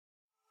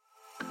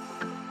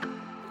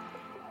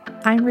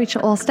I'm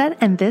Rachel Olstead,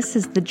 and this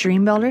is the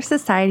Dream Builder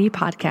Society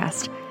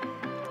podcast.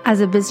 As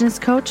a business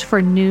coach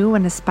for new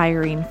and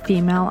aspiring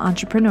female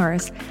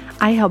entrepreneurs,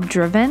 I help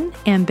driven,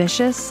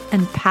 ambitious,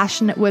 and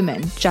passionate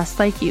women just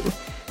like you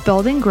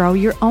build and grow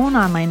your own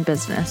online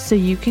business so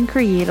you can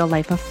create a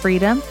life of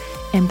freedom,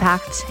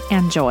 impact,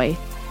 and joy.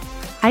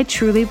 I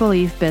truly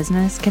believe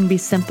business can be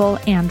simple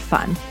and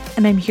fun,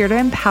 and I'm here to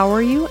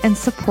empower you and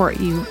support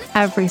you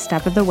every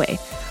step of the way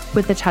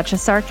with a touch of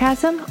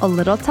sarcasm, a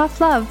little tough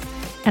love,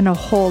 and a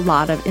whole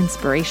lot of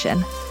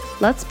inspiration.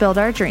 Let's build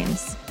our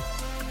dreams.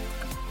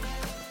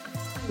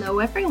 Hello,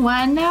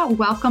 everyone.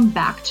 Welcome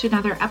back to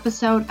another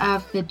episode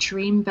of the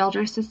Dream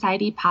Builder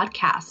Society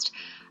podcast.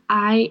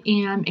 I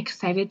am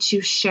excited to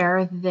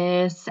share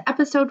this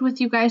episode with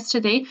you guys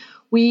today.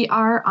 We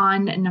are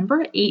on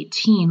number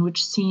 18,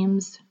 which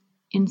seems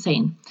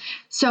insane.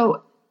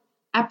 So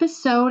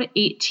episode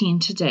 18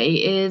 today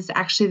is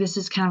actually, this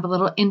is kind of a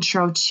little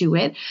intro to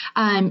it,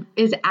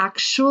 is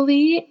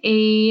actually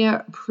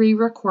a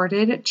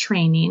pre-recorded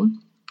training,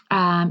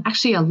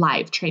 actually a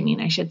live training,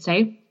 I should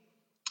say,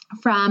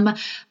 from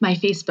my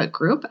Facebook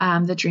group,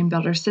 the Dream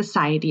Builder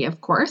Society,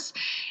 of course.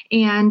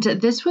 And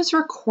this was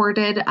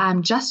recorded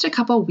just a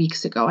couple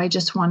weeks ago. I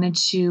just wanted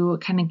to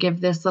kind of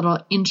give this little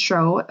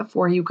intro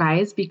for you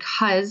guys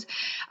because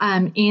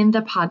in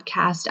the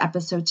podcast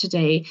episode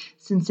today,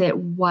 since it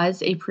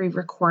was a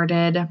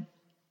pre-recorded,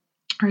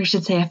 or I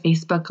should say a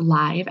Facebook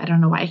Live. I don't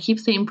know why I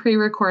keep saying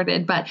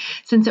pre-recorded, but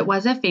since it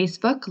was a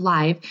Facebook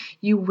Live,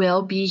 you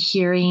will be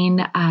hearing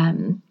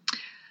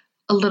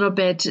a little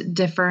bit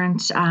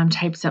different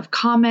types of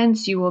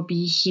comments. You will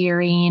be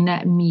hearing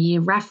me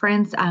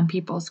reference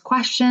people's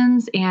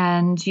questions,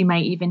 and you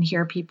might even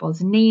hear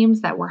people's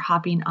names that were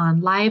hopping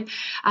on live.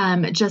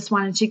 Just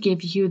wanted to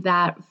give you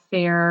that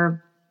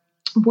fair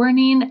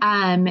warning.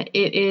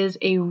 It is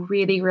a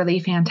really, really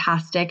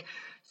fantastic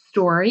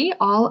story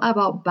all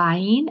about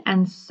buying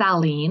and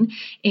selling,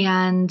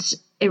 and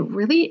it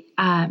really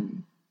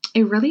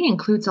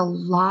includes a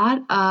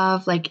lot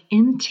of like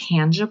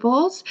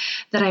intangibles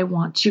that I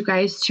want you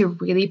guys to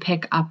really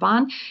pick up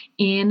on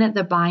in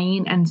the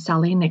buying and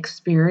selling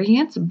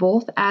experience,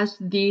 both as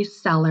the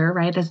seller,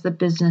 right, as the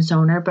business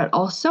owner, but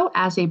also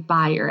as a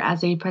buyer,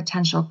 as a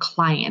potential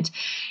client.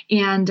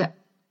 And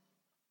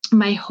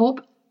my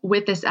hope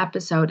with this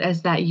episode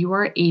is that you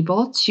are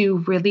able to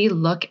really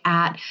look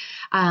at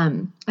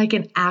like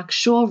an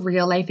actual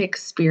real life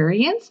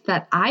experience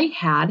that I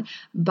had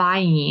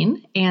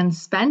buying and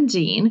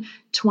spending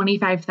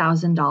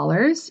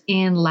 $25,000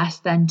 in less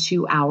than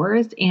 2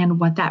 hours, and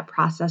what that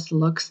process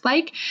looks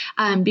like.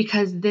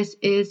 Because this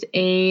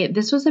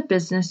was a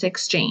business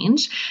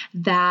exchange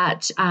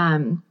that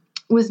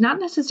was not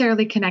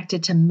necessarily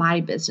connected to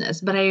my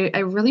business, but I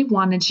really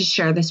wanted to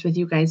share this with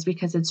you guys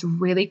because it's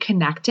really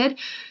connected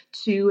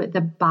to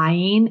the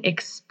buying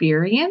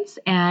experience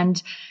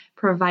and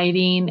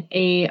providing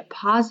a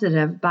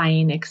positive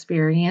buying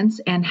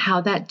experience and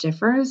how that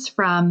differs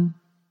from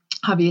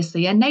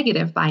obviously a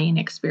negative buying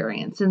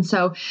experience. And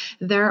so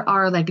there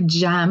are like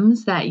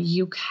gems that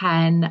you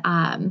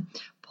can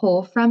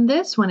pull from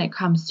this when it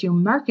comes to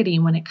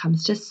marketing, when it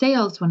comes to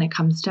sales, when it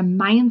comes to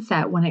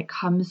mindset, when it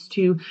comes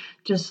to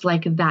just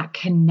like that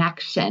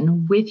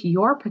connection with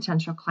your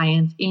potential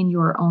clients in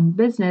your own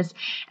business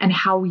and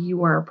how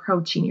you are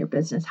approaching your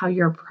business, how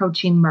you're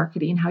approaching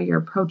marketing, how you're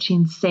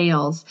approaching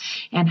sales,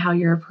 and how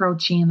you're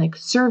approaching like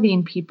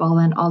serving people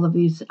and all of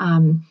these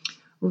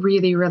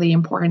really, really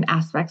important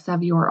aspects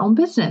of your own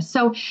business.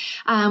 So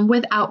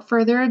without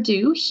further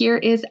ado, here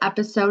is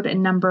episode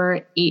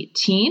number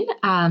 18.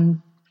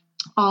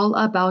 All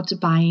about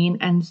buying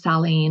and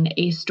selling,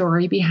 a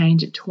story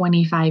behind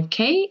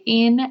 25K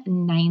in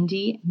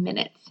 90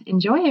 minutes.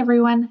 Enjoy,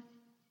 everyone.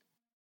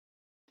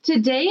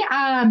 Today,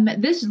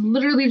 this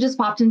literally just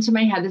popped into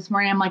my head this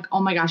morning. I'm like, oh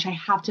my gosh, I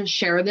have to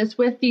share this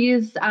with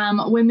these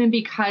women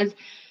because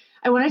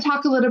I want to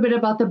talk a little bit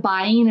about the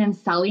buying and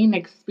selling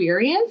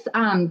experience.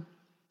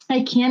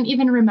 I can't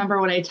even remember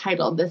what I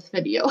titled this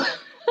video.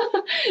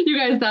 You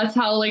guys, that's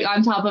how like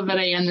on top of it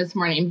I am this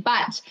morning.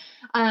 But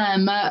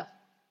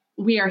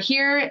we are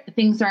here.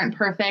 Things aren't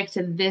perfect.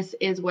 This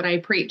is what I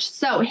preach.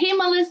 So, hey,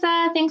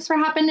 Melissa, thanks for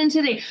hopping in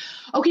today.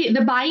 Okay,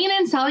 the buying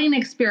and selling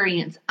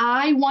experience.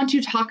 I want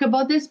to talk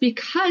about this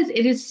because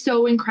it is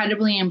so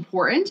incredibly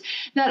important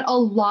that a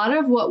lot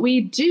of what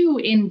we do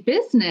in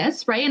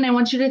business, right? And I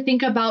want you to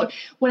think about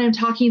when I'm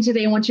talking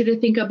today, I want you to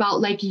think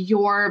about like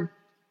your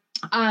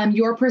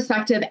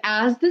perspective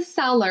as the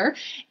seller.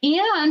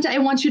 And I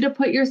want you to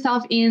put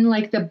yourself in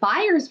like the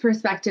buyer's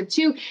perspective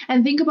too,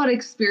 and think about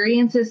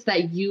experiences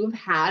that you've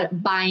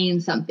had buying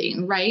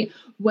something, right?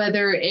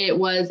 Whether it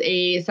was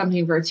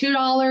something for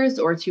 $2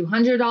 or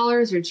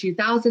 $200 or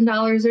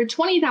 $2,000 or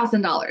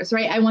 $20,000,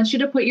 right? I want you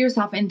to put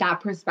yourself in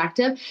that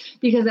perspective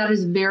because that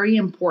is very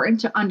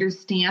important to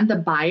understand the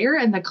buyer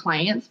and the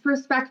client's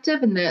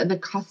perspective and the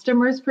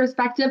customer's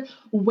perspective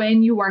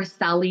when you are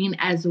selling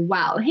as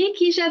well. Hey,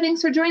 Keisha,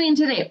 thanks for joining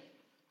today.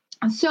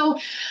 So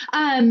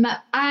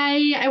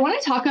I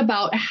want to talk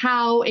about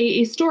how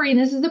a story, and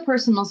this is a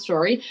personal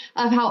story,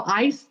 of how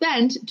I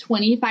spent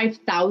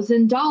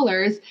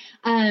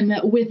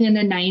 $25,000 within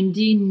a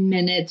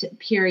 90-minute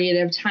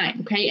period of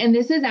time. Okay. And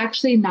this is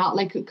actually not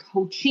like a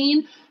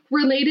coaching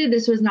related.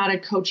 This was not a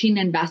coaching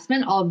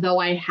investment, although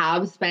I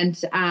have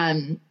spent,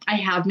 I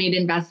have made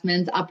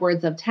investments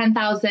upwards of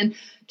 $10,000,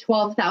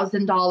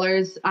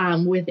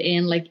 $12,000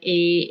 within like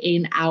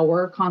an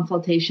hour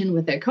consultation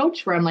with a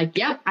coach where I'm like,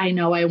 yep, I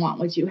know I want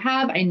what you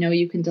have. I know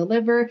you can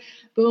deliver.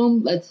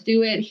 Boom, let's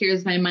do it.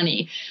 Here's my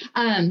money.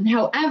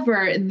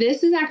 However,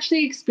 this is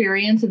actually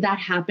experience that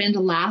happened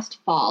last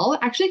fall,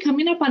 actually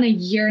coming up on a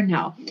year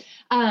now.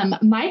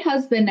 My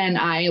husband and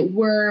I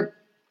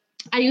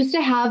used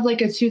to have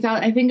like I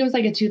think it was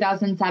like a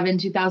 2007,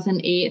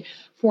 2008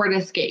 Ford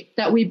Escape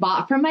that we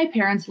bought from my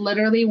parents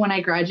literally when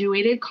I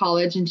graduated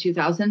college in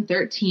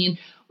 2013.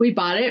 We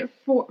bought it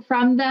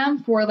from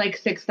them for like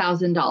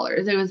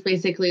 $6,000. It was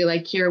basically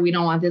like, here, we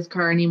don't want this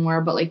car anymore,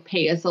 but like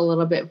pay us a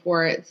little bit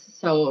for it.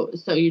 So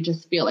you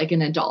just feel like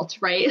an adult,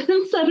 right?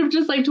 Instead of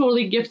just like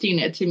totally gifting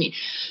it to me.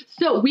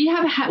 So we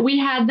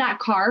had that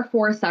car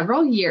for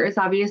several years,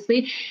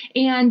 obviously.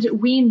 And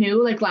we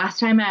knew like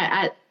last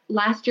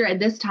year at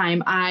this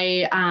time,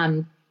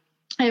 I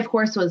of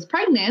course was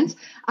pregnant.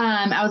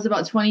 I was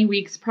about 20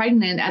 weeks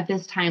pregnant at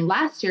this time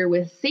last year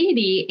with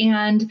Sadie,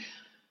 and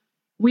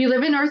we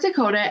live in North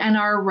Dakota, and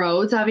our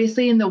roads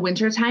obviously in the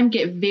wintertime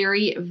get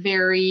very,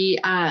 very,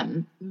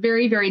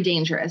 very, very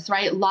dangerous,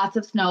 right? Lots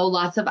of snow,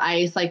 lots of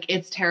ice. Like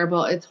it's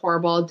terrible. It's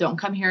horrible. Don't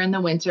come here in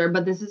the winter,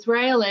 but this is where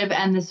I live.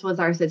 And this was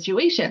our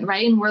situation,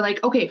 right? And we're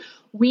like, okay,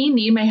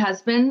 my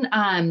husband,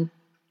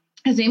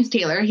 his name's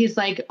Taylor. He's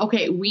like,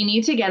 okay, we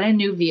need to get a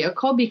new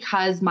vehicle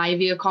because my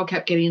vehicle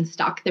kept getting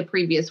stuck the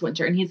previous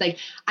winter. And he's like,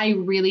 I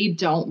really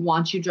don't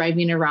want you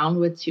driving around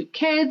with two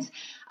kids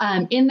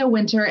in the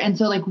winter. And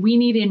so like, we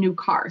need a new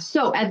car.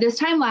 So at this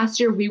time last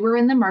year, we were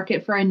in the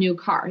market for a new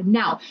car.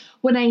 Now,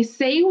 when I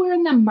say we're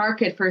in the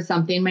market for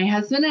something, my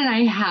husband and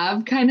I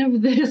have kind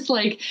of this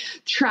like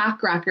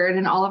track record,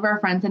 and all of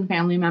our friends and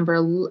family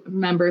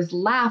members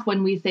laugh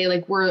when we say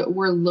like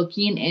we're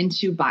looking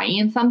into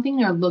buying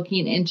something or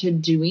looking into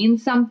doing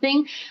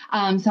something,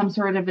 some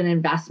sort of an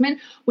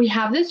investment. We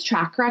have this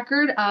track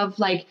record of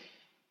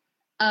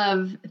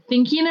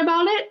thinking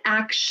about it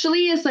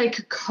actually is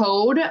like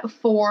code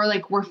for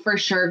like we're for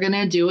sure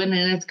gonna do it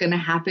and it's gonna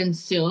happen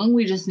soon.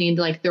 We just need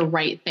like the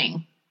right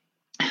thing.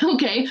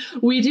 Okay,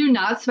 we do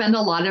not spend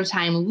a lot of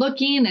time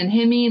looking and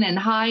hemming and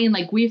hawing.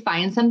 Like we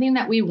find something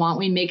that we want,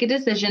 we make a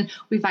decision,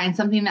 we find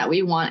something that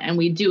we want, and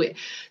we do it.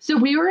 So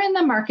we were in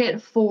the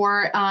market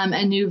for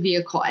a new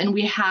vehicle, and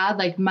we had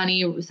like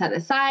money set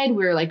aside.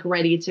 We were like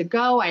ready to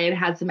go. I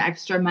had some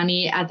extra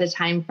money at the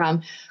time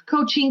from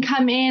coaching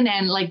come in,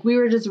 and like we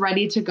were just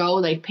ready to go,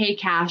 like pay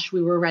cash.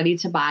 We were ready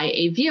to buy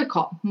a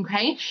vehicle.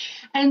 Okay.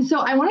 And so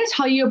I want to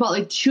tell you about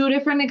like two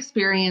different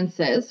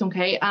experiences.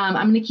 Okay. I'm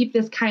going to keep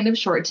this kind of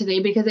short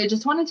today because I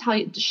just want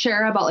to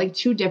share about like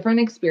two different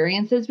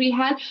experiences we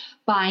had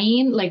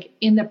buying, like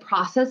in the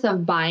process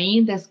of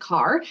buying this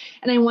car.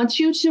 And I want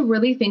you to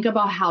really think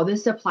about how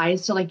this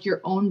applies to like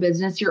your own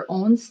business, your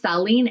own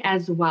selling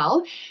as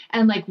well,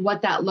 and like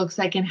what that looks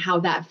like and how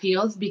that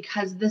feels,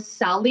 because the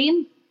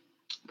selling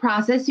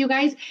process, you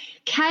guys,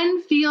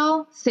 can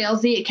feel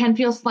salesy, it can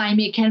feel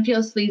slimy, it can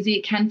feel sleazy,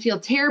 it can feel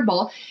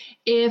terrible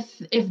if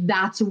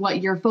that's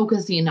what you're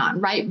focusing on,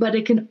 right? But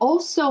it can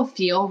also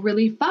feel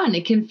really fun.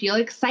 It can feel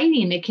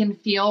exciting. It can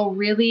feel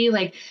really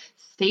like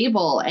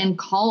stable and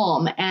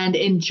calm and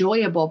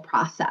enjoyable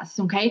process.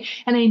 Okay.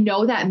 And I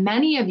know that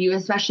many of you,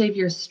 especially if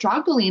you're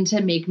struggling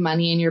to make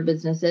money in your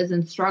businesses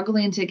and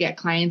struggling to get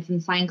clients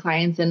and sign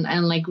clients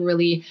and like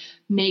really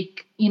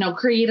make,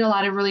 create a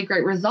lot of really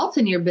great results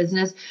in your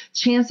business,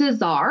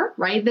 chances are,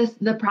 right,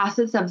 the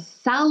process of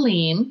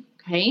selling,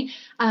 okay,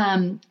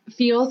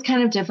 feels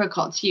kind of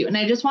difficult to you. And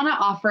I just want to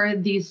offer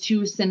these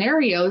two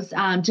scenarios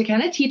to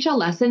kind of teach a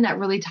lesson that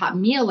really taught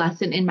me a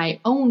lesson in my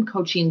own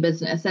coaching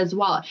business as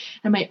well,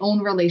 and my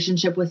own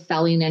relationship with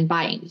selling and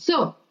buying.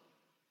 So,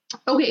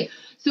 okay,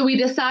 so we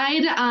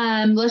decide,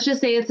 let's just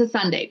say it's a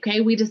Sunday,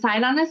 okay? We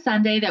decide on a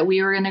Sunday that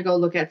we were going to go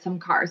look at some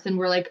cars, and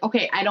we're like,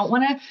 okay, I don't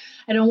want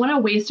to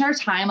waste our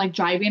time like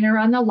driving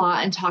around the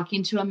lot and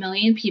talking to a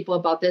million people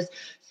about this.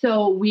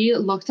 So we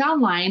looked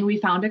online, we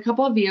found a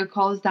couple of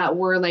vehicles that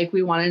were like,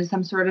 we wanted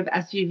some sort of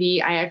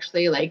SUV. I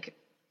actually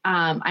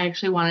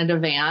wanted a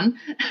van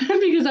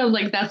because I was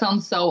like, that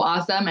sounds so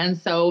awesome. And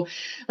so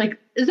like,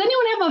 does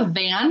anyone have a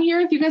van here?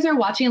 If you guys are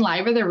watching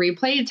live or the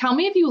replay, tell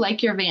me if you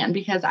like your van,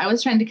 because I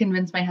was trying to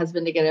convince my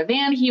husband to get a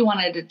van. He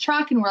wanted a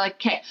truck, and we're like,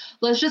 okay,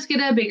 let's just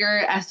get a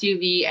bigger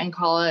SUV and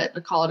call it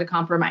a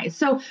compromise.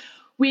 So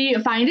we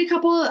find a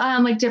couple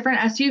like different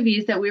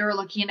SUVs that we were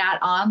looking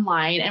at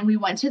online, and we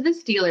went to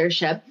this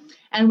dealership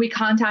and we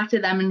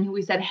contacted them and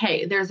we said,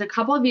 hey, there's a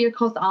couple of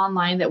vehicles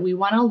online that we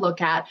want to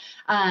look at.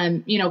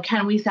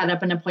 Can we set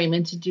up an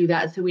appointment to do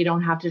that so we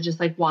don't have to just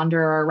like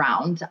wander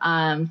around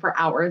for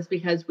hours,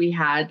 because we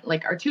had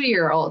like our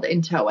 2-year-old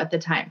in tow at the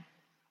time.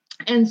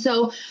 And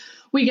so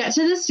we get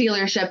to this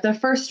dealership, the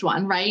first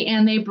one, right?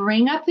 And they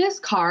bring up this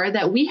car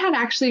that we had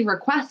actually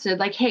requested,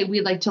 like, hey,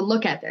 we'd like to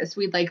look at this.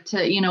 We'd like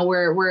to,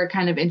 we're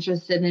kind of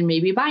interested in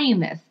maybe buying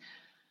this.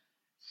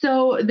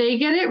 So they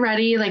get it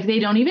ready. Like, they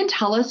don't even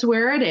tell us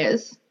where it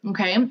is.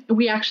 Okay.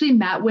 We actually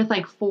met with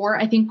like four,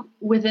 I think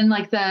within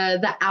like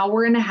the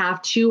hour and a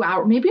half, 2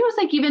 hours, maybe it was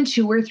like even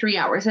 2 or 3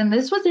 hours. And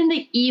this was in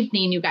the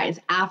evening, you guys.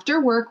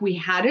 After work, we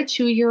had a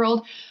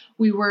 2-year-old.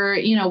 We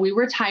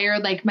were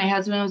tired. Like, my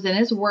husband was in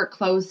his work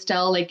clothes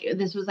still. Like,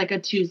 this was like a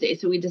Tuesday.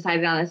 So we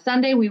decided on a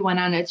Sunday. We went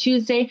on a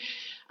Tuesday.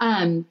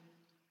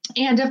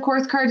 And of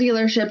course, car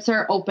dealerships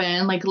are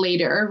open like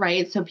later,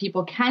 right? So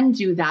people can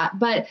do that.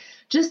 But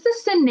just the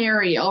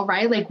scenario,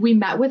 right? Like, we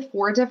met with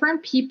 4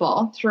 different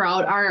people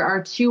throughout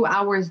our 2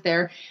 hours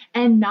there,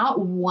 and not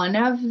one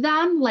of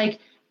them like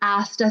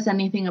asked us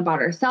anything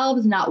about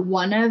ourselves. Not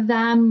one of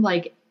them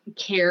like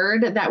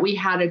cared that we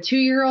had a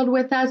 2-year-old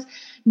with us.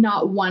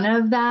 Not one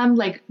of them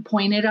like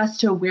pointed us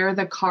to where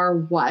the car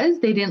was.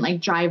 They didn't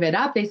like drive it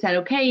up. They said,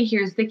 okay,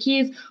 here's the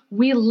keys.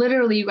 We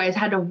literally, you guys,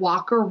 had to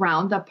walk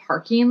around the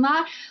parking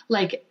lot,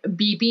 like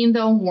beeping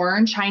the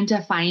horn, trying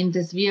to find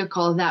this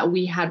vehicle that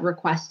we had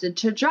requested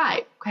to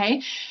drive.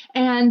 Okay.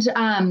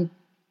 And,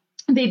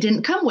 they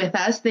didn't come with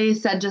us. They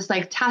said just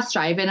like test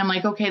drive it. I'm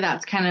like, okay,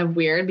 that's kind of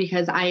weird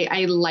because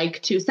I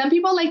like to, some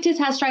people like to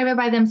test drive it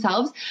by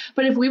themselves.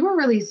 But if we were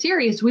really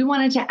serious, we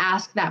wanted to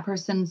ask that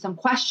person some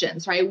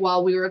questions, right?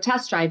 While we were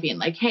test driving,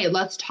 like, hey,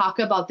 let's talk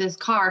about this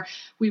car.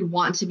 We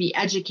want to be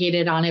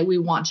educated on it. We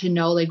want to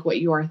know like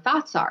what your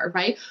thoughts are,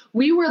 right?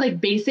 We were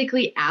like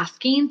basically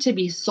asking to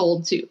be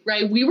sold to,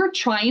 right? We were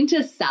trying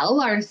to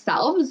sell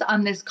ourselves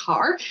on this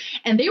car,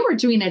 and they were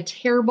doing a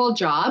terrible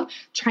job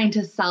trying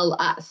to sell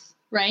us.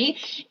 Right.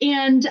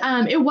 And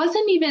it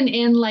wasn't even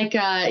in like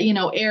a,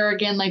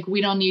 arrogant, like,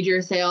 we don't need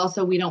your sale,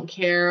 so we don't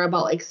care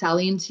about like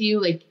selling to you.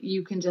 Like,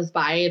 you can just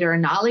buy it or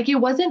not. Like, it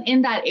wasn't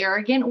in that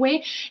arrogant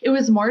way. It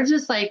was more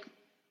just like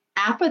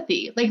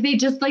apathy. Like, they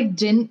just like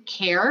didn't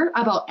care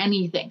about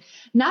anything.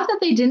 Not that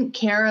they didn't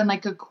care in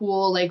like a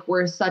cool, like,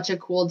 we're such a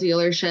cool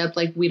dealership,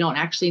 like, we don't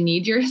actually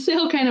need your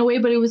sale kind of way.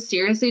 But it was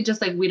seriously just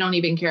like, we don't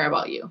even care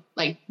about you.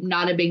 Like,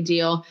 not a big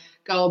deal.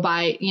 Go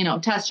buy,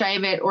 test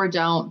drive it or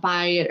don't,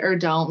 buy it or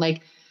don't.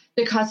 Like,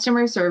 the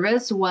customer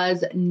service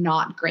was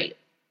not great.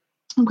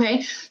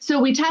 Okay.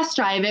 So we test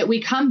drive it, we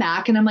come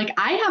back, and I'm like,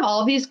 I have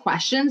all these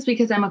questions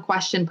because I'm a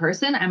question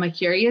person. I'm a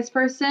curious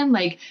person.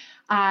 Like,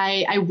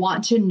 I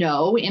want to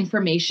know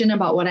information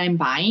about what I'm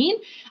buying.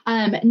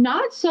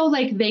 Not so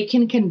like they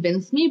can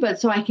convince me, but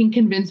so I can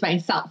convince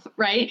myself.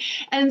 Right.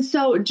 And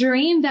so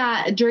during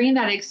that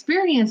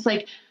experience,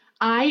 like,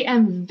 I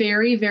am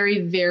very,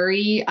 very,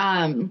 very,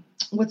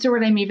 what's the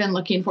word I'm even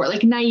looking for?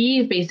 Like,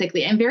 naive,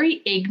 basically. I'm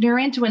very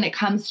ignorant when it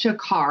comes to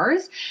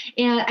cars,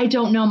 and I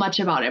don't know much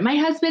about it. My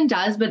husband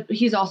does, but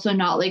he's also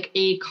not like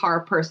a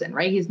car person,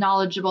 right? He's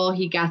knowledgeable.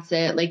 He gets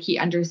it. Like, he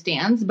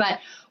understands, but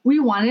we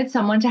wanted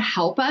someone to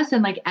help us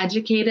and like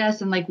educate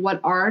us and like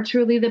what are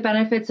truly the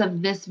benefits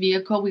of this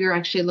vehicle. We were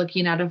actually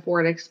looking at a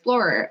Ford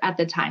Explorer at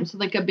the time. So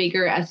like a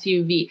bigger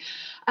SUV.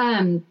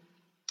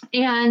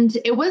 And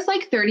it was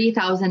like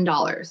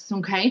 $30,000.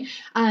 Okay.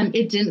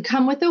 It didn't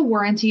come with a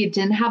warranty. It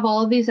didn't have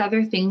all of these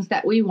other things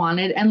that we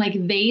wanted. And like,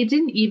 they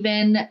didn't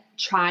even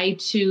try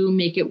to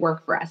make it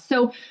work for us.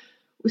 So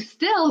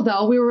still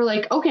though, we were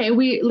like, okay,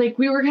 we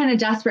were kind of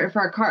desperate for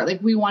our car.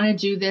 Like, we want to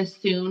do this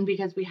soon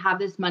because we have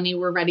this money.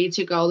 We're ready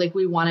to go. Like,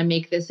 we want to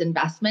make this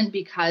investment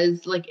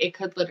because like it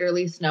could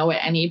literally snow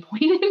at any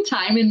point in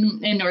time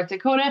in North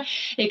Dakota.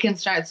 It can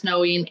start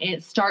snowing.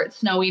 It starts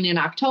snowing in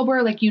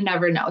October. Like, you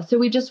never know. So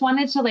we just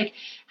wanted to like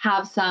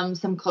have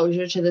some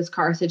closure to this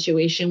car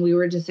situation. We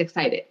were just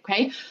excited.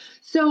 Okay.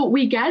 So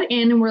we get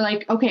in and we're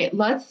like, okay,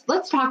 let's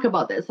talk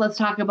about this. Let's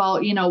talk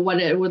about, what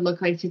it would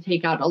look like to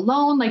take out a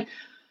loan. Like,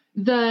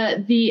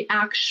 the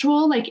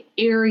actual like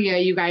area,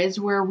 you guys,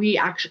 where we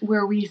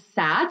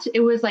sat,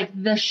 it was like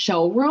the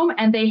showroom,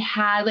 and they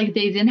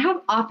didn't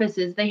have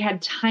offices. They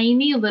had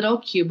tiny little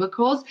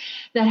cubicles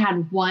that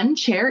had one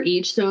chair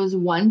each. So it was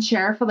one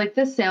chair for like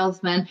the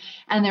salesman,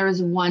 and there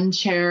was one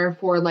chair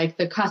for like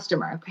the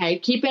customer. Okay.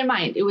 Keep in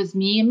mind, it was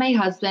me and my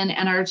husband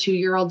and our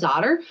 2-year-old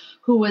daughter,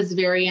 who was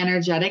very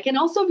energetic and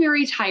also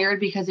very tired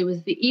because it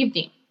was the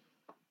evening.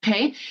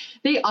 Okay.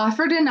 They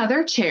offered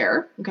another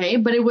chair. Okay.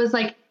 But it was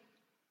like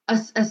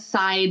a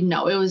side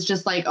note. It was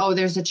just like, oh,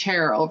 there's a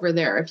chair over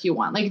there if you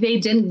want. Like, they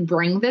didn't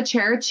bring the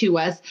chair to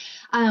us.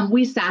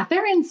 We sat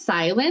there in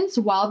silence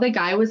while the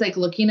guy was like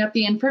looking up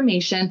the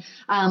information,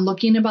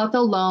 looking about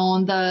the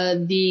loan,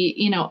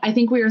 I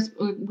think we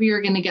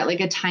were going to get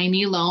like a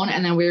tiny loan,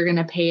 and then we were going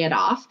to pay it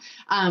off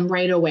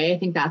right away. I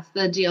think that's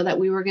the deal that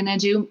we were going to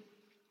do.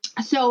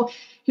 So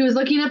he was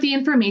looking up the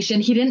information.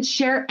 He didn't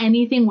share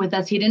anything with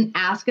us. He didn't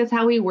ask us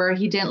how we were.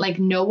 He didn't like,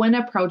 no one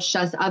approached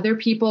us. Other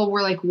people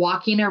were like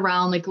walking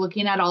around, like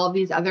looking at all of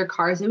these other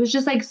cars. It was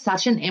just like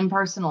such an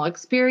impersonal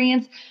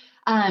experience.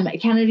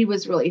 Kennedy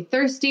was really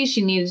thirsty.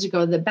 She needed to go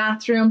to the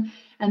bathroom,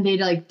 and they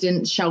like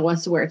didn't show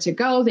us where to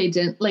go. They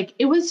didn't like,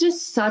 it was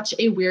just such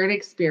a weird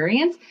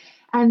experience.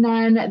 And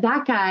then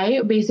that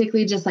guy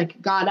basically just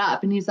like got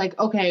up and he's like,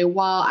 okay,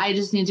 well, I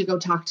just need to go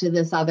talk to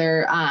this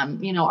other,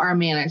 our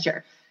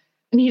manager.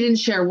 And he didn't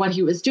share what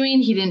he was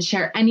doing. He didn't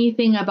share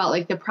anything about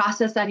like the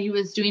process that he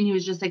was doing. He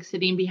was just like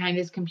sitting behind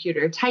his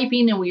computer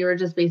typing. And we were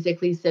just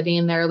basically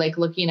sitting there, like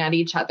looking at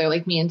each other,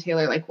 like me and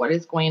Taylor, like, what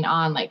is going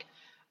on? Like,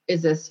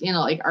 is this,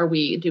 like,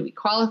 do we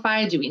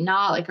qualify? Do we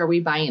not? Like, are we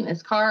buying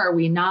this car? Are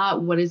we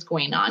not? What is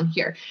going on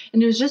here?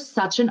 And it was just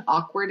such an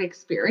awkward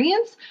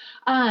experience.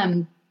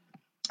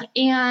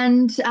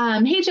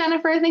 Hey,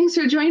 Jennifer, thanks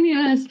for joining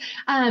us.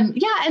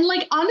 And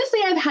like, honestly,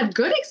 I've had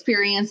good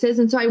experiences.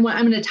 And so I'm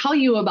going to tell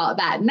you about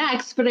that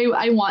next, but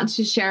I want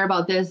to share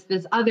about this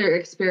other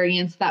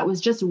experience that was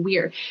just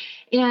weird.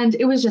 And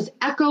it was just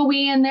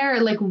echoey in there.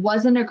 It like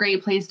wasn't a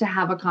great place to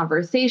have a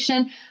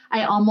conversation.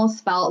 I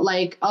almost felt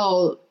like,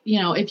 oh,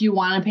 if you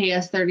want to pay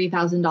us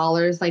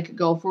 $30,000, like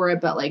go for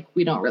it. But like,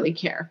 we don't really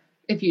care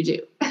if you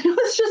do. It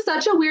was just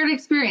such a weird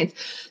experience.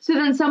 So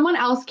then someone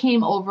else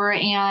came over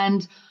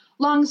and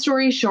long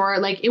story short,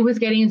 like it was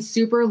getting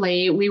super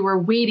late. We were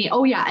waiting.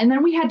 Oh yeah. And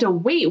then we had to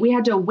wait.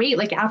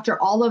 Like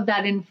after all of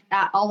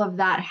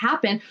that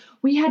happened,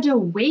 we had to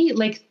wait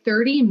like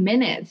 30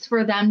 minutes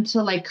for them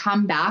to like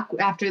come back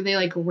after they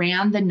like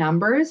ran the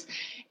numbers.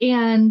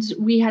 And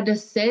we had to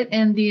sit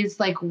in these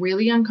like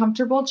really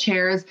uncomfortable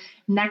chairs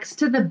next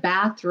to the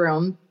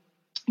bathroom.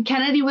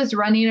 Kennedy was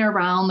running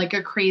around like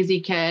a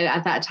crazy kid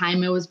at that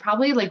time. It was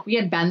probably like we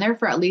had been there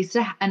for at least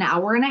an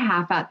hour and a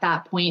half at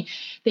that point.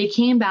 They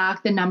came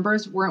back. The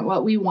numbers weren't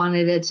what we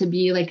wanted it to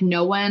be. Like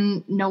no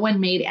one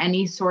made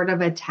any sort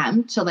of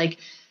attempt to like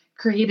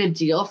create a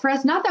deal for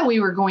us. Not that we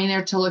were going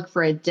there to look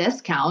for a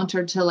discount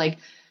or to like,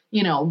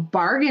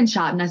 bargain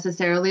shop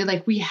necessarily.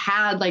 Like we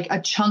had like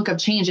a chunk of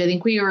change. I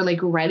think we were like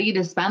ready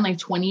to spend like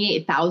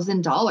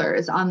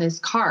 $28,000 on this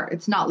car.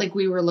 It's not like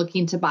we were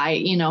looking to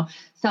buy,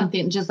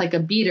 something just like a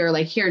beater,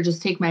 like here,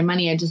 just take my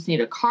money. I just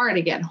need a car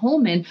to get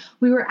home in.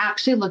 We were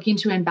actually looking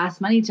to invest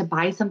money to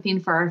buy something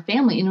for our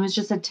family. And it was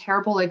just a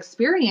terrible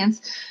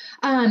experience.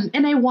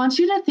 And I want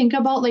you to think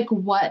about like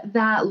what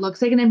that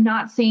looks like. And I'm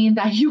not saying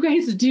that you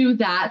guys do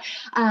that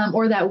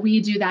or that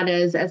we do that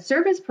as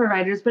service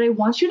providers, but I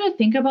want you to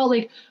think about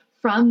like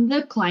from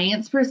the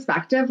client's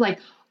perspective, like,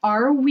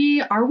 are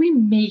we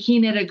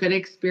making it a good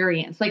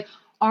experience? Like,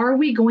 are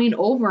we going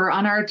over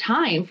on our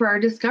time for our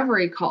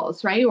discovery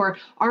calls, right? Or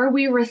are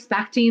we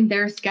respecting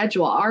their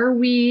schedule? Are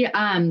we,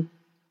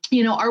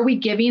 are we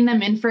giving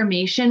them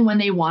information when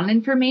they want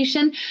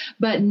information,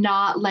 but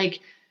not like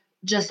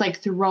just like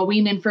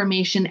throwing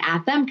information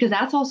at them? Because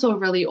that's also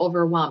really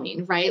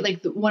overwhelming, right?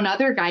 Like one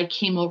other guy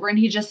came over and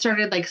he just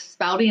started like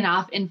spouting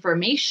off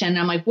information.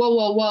 I'm like,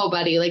 whoa,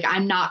 buddy. Like,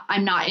 I'm not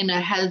in a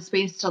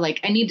headspace to like,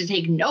 I need to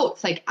take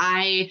notes. Like,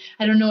 I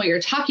don't know what you're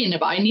talking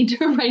about. I need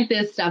to write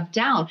this stuff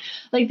down.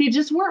 Like, they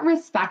just weren't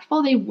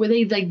respectful. They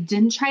like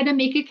didn't try to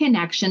make a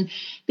connection.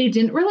 They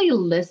didn't really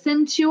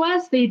listen to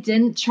us. They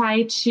didn't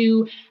try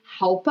to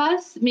help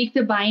us make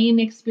the buying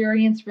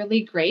experience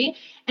really great.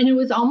 And it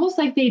was almost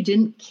like they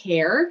didn't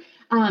care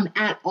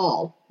at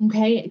all.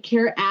 Okay.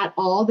 Care at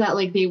all that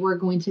like they were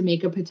going to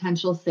make a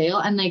potential sale.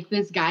 And like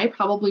this guy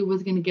probably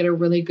was going to get a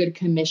really good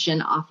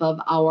commission off of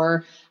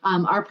our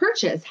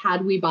purchase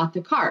had we bought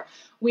the car.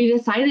 We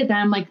decided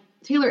then, like,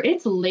 Taylor,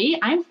 it's late.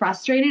 I'm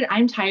frustrated.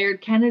 I'm tired.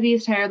 Kennedy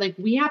is tired. Like,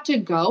 we have to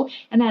go.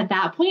 And at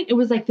that point, it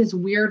was like this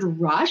weird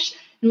rush.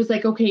 It was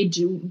like, okay,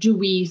 do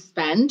we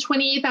spend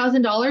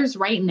 $28,000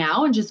 right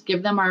now and just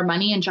give them our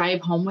money and drive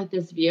home with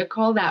this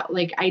vehicle that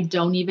like I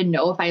don't even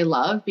know if I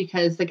love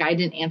because the guy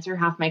didn't answer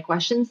half my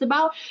questions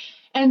about?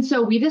 And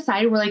so we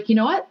decided, we're like, you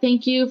know what?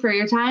 Thank you for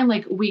your time.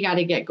 Like, we got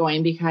to get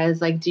going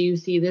because like, do you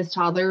see this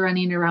toddler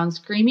running around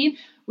screaming?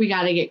 We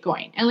got to get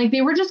going. And like,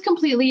 they were just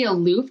completely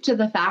aloof to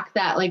the fact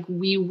that like,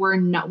 we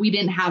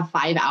didn't have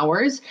 5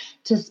 hours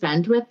to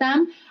spend with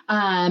them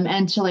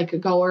and to like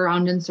go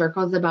around in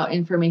circles about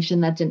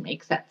information that didn't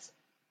make sense.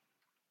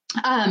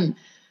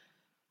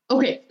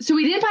 Okay, so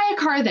we did buy a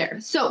car there.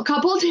 So a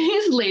couple of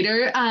days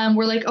later,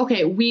 we're like,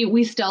 okay,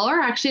 we still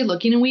are actually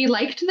looking, and we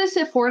liked this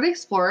at Ford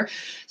Explorer.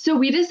 So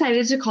we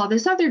decided to call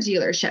this other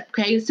dealership.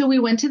 Okay, so we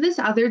went to this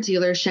other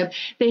dealership.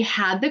 They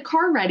had the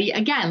car ready.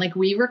 Again, like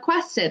we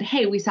requested,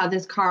 hey, we saw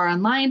this car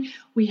online.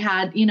 We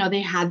had,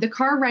 they had the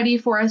car ready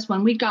for us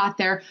when we got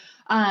there.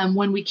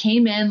 When we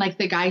came in, like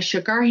the guy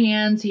shook our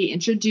hands, he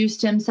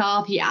introduced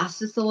himself. He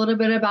asked us a little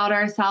bit about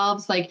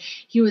ourselves. Like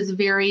he was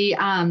very,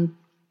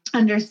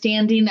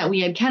 understanding that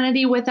we had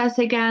Kennedy with us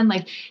again.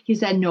 Like he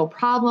said, no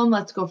problem.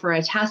 Let's go for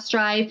a test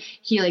drive.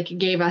 He like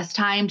gave us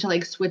time to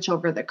like switch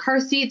over the car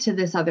seat to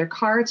this other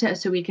car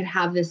so we could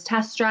have this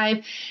test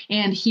drive.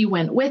 And he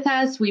went with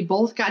us. We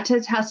both got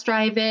to test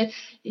drive it.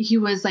 He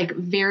was like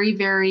very,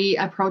 very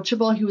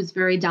approachable. He was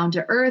very down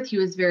to earth. He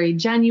was very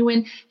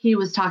genuine. He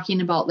was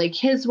talking about like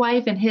his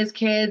wife and his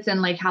kids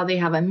and like how they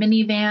have a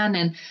minivan.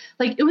 And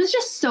like, it was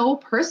just so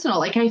personal.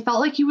 Like I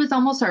felt like he was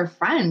almost our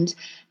friend,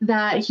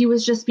 that he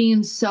was just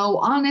being so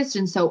honest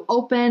and so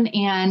open.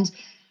 And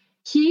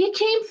He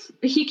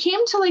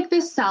came to like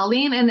this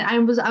selling, and I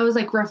was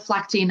like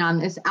reflecting on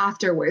this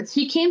afterwards.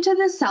 He came to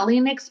this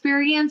selling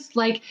experience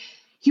like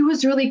he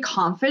was really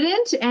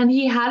confident, and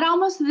he had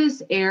almost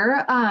this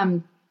air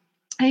and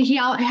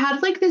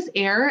had like this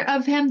air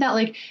of him that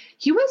like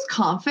he was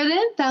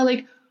confident that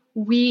like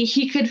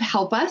he could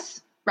help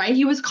us, right?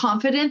 He was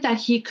confident that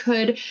he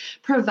could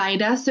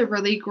provide us a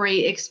really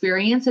great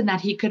experience and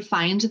that he could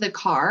find the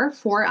car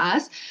for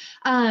us.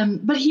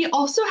 But he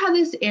also had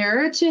this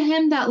air to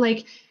him that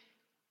like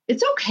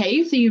it's okay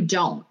if you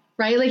don't,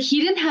 right? Like he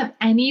didn't have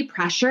any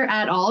pressure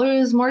at all. It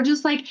was more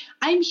just like,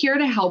 I'm here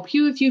to help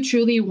you if you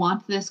truly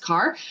want this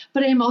car,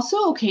 but I'm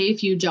also okay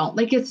if you don't.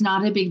 Like it's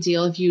not a big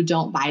deal if you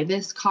don't buy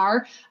this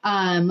car.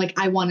 Like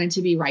I want it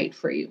to be right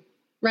for you.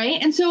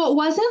 Right. And so it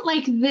wasn't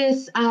like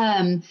this,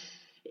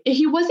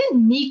 he wasn't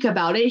meek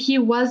about it. He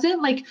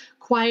wasn't like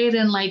quiet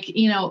and like,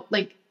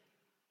 like,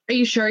 are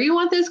you sure you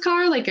want this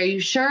car? Like, are you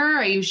sure?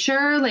 Are you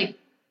sure? Like,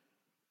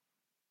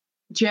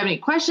 do you have any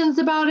questions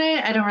about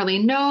it? I don't really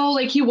know.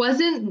 Like he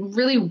wasn't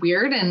really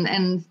weird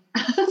and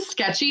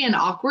sketchy and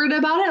awkward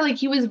about it. Like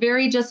he was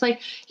very just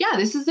like, yeah,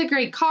 this is a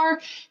great car.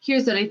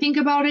 Here's what I think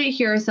about it.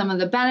 Here are some of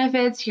the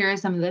benefits. Here are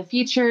some of the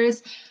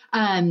features.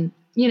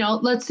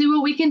 Let's see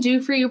what we can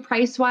do for you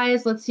price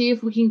wise. Let's see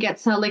if we can get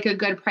some like a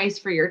good price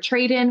for your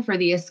trade-in for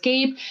the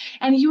Escape.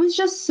 And he was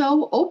just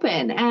so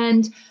open.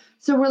 And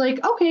so we're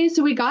like, okay,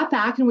 so we got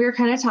back and we were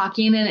kind of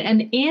talking,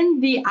 and in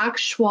the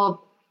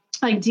actual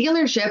like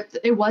dealership,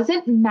 it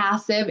wasn't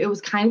massive. It was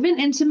kind of an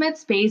intimate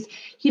space.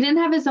 He didn't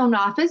have his own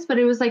office, but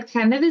it was like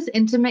kind of this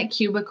intimate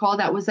cubicle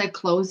that was like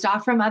closed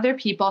off from other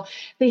people.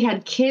 They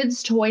had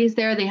kids' toys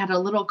there. They had a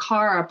little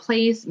car, a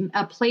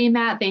play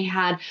mat. They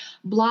had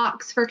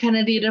blocks for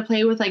Kennedy to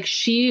play with. Like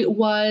she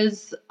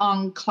was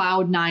on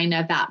cloud nine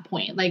at that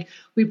point. Like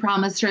we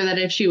promised her that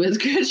if she was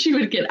good, she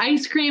would get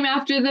ice cream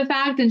after the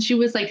fact. And she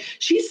was like,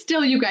 she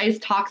still, you guys,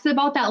 talks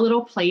about that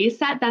little play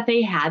set that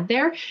they had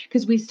there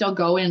because we still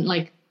go and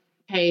like,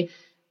 hey,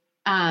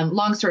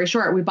 long story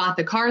short, we bought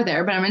the car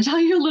there, but I'm going to tell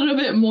you a little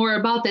bit more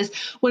about this.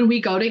 When we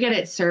go to get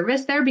it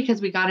serviced there, because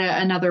we got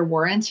another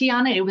warranty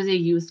on it, it was a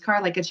used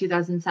car, like a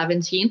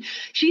 2017.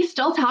 She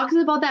still talks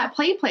about that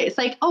play place.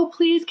 Like, oh,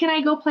 please, can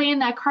I go play in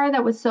that car?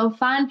 That was so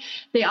fun.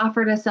 They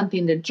offered us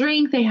something to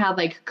drink. They had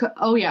like,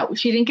 oh yeah,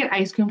 she didn't get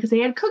ice cream because they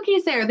had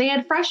cookies there. They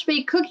had fresh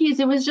baked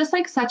cookies. It was just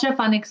like such a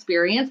fun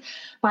experience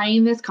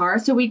buying this car.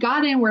 So we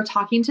got in, we're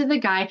talking to the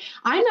guy.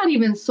 I'm not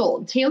even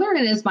sold. Taylor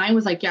in his mind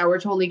was like, yeah, we're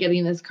totally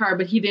getting this car,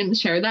 but he didn't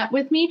share that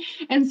with me.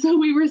 And so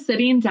we were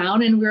sitting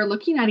down and we were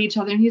looking at each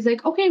other and he's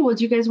like, okay, well,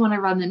 do you guys want to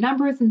run the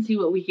numbers and see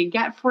what we could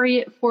get for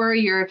you for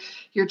your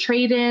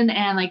trade-in?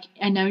 And like,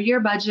 I know your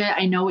budget.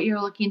 I know what you're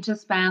looking to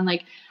spend.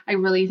 Like, I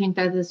really think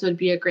that this would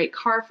be a great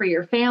car for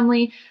your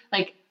family.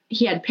 Like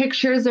he had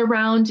pictures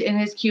around in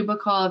his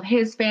cubicle of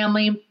his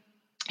family.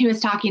 He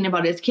was talking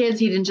about his kids.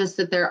 He didn't just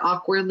sit there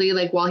awkwardly,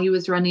 like while he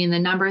was running the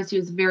numbers. He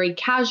was very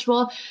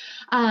casual.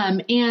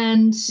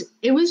 And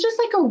it was just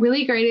like a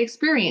really great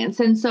experience.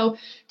 And so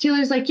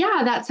Taylor's like,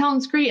 yeah, that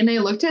sounds great. And I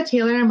looked at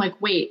Taylor and I'm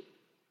like, wait.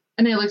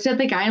 And I looked at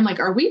the guy. I'm like,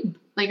 are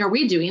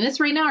we doing this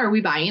right now? Are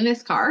we buying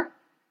this car?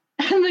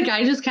 And the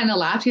guy just kind of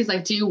laughed. He's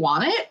like, do you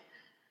want it?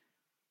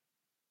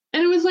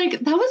 And it was like,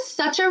 that was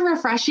such a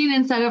refreshing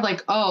instead of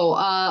like, oh,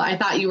 I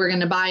thought you were going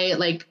to buy it.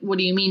 Like, what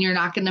do you mean you're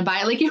not going to buy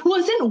it? Like, it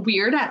wasn't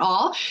weird at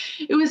all.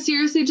 It was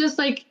seriously just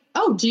like,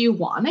 oh, do you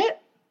want it?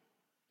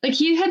 Like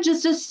he had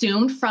just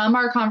assumed from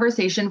our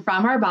conversation,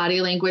 from our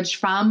body language,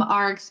 from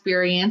our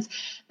experience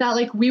that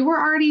like we were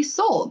already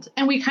sold,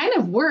 and we kind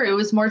of were. It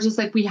was more just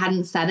like we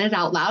hadn't said it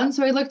out loud. And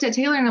so I looked at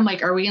Taylor and I'm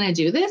like, are we going to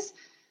do this?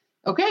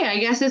 Okay, I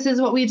guess this is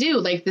what we do.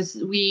 Like this,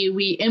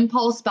 we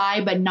impulse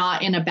buy, but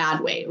not in a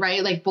bad way,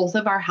 right? Like both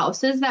of our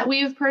houses that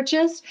we've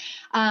purchased,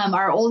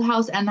 our old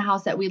house and the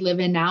house that we live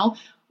in now,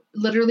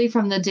 literally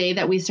from the day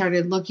that we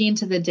started looking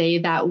to the day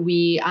that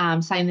we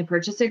signed the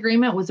purchase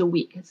agreement was a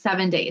week,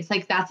 7 days.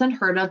 Like that's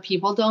unheard of.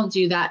 People don't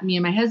do that. Me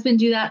and my husband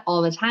do that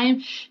all the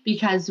time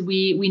because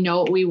we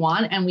know what we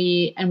want and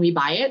we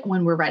buy it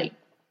when we're ready.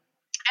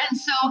 And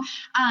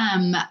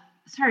so,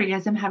 sorry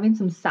guys, I'm having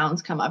some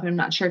sounds come up. I'm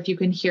not sure if you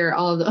can hear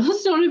all of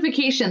those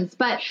notifications,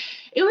 but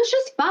it was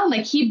just fun.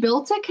 Like he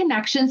built a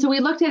connection. So we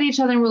looked at each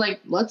other and we're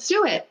like, let's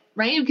do it.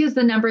 Right? Because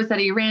the numbers that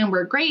he ran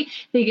were great.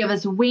 They give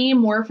us way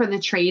more for the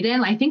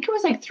trade-in. I think it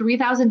was like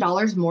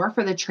 $3,000 more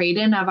for the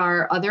trade-in of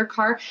our other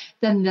car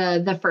than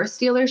the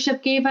first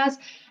dealership gave us.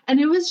 And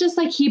it was just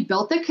like he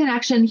built the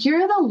connection. Here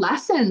are the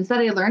lessons that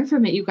I learned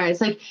from it, you guys.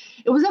 Like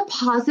it was a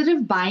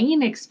positive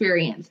buying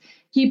experience.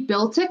 He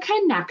built a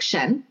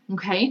connection,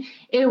 okay?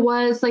 It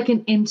was like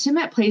an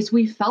intimate place.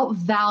 We felt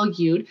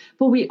valued,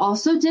 but we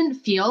also didn't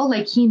feel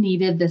like he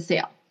needed the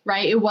sale,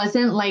 right? It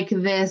wasn't like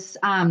this,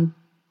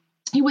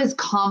 he was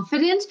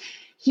confident.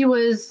 he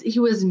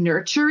was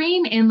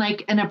nurturing in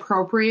like an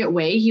appropriate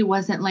way. He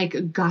wasn't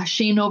like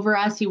gushing over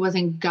us. He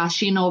wasn't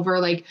gushing over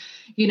like,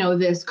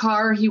 this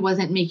car. He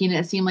wasn't making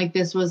it seem like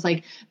this was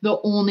like the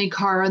only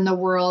car in the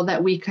world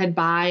that we could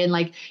buy. And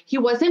like, he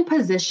wasn't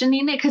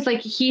positioning it because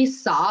like he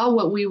saw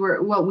what we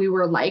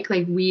were like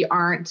we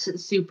aren't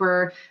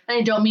super, and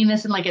I don't mean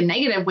this in like a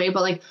negative way,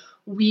 but like,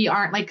 we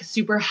aren't like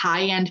super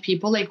high end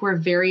people. Like we're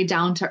very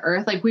down to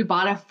earth. Like we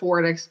bought a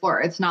Ford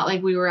Explorer. It's not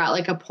like we were at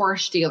like a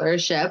Porsche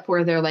dealership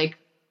where they're like,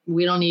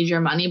 we don't need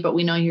your money, but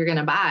we know you're going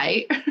to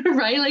buy,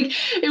 right? Like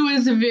it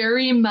was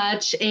very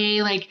much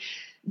a like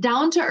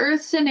down to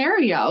earth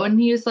scenario. And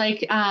he was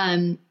like,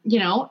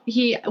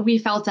 we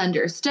felt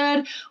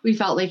understood. We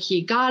felt like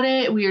he got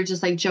it. We were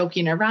just like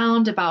joking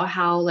around about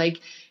how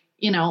like,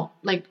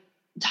 like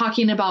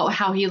talking about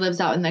how he lives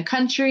out in the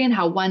country and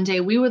how one day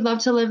we would love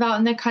to live out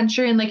in the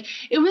country. And like,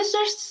 it was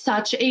just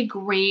such a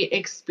great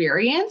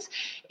experience.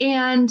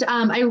 And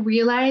I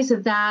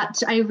realized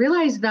that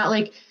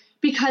like,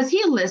 because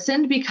he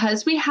listened,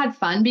 because we had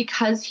fun,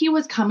 because he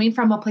was coming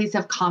from a place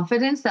of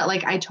confidence that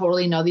like, I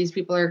totally know these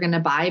people are going to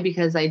buy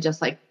because I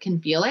just like can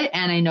feel it.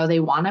 And I know they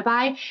want to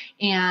buy.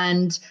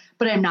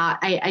 But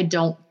I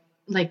don't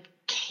like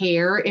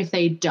care if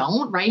they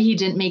don't, right? He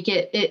didn't make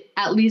it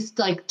at least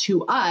like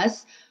to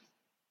us,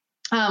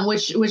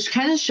 which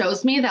kind of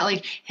shows me that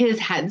like his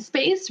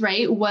headspace,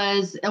 right,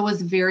 was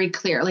very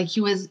clear. Like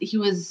he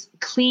was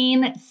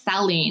clean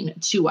selling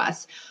to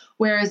us.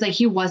 Whereas like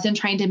he wasn't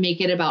trying to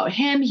make it about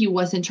him. He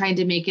wasn't trying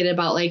to make it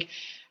about like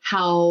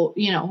how,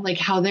 like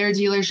how their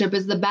dealership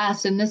is the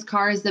best and this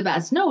car is the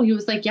best. No, he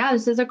was like, yeah,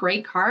 this is a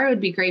great car. It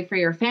would be great for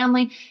your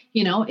family.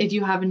 If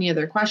you have any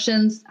other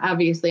questions,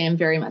 obviously I'm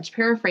very much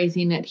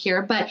paraphrasing it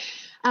here, but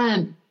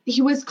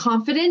he was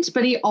confident,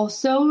 but he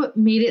also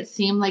made it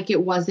seem like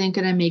it wasn't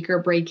going to make or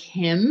break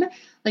him.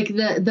 Like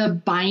the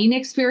buying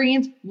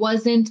experience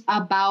wasn't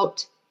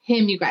about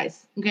him, you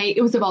guys. Okay.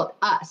 It was about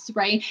us.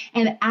 Right.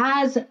 And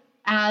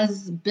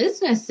as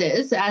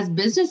businesses, as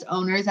business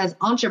owners, as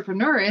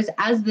entrepreneurs,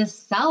 as the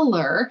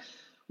seller,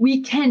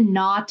 we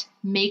cannot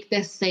make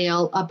this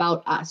sale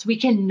about us. We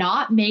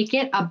cannot make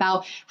it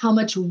about how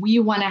much we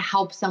want to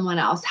help someone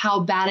else,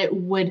 how bad it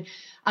would,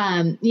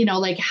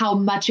 like how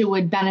much it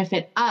would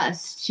benefit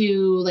us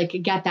to like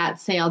get that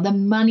sale, the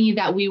money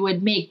that we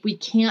would make. We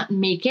can't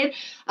make it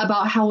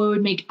about how it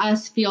would make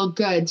us feel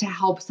good to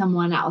help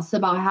someone else,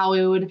 about how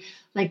it would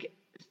like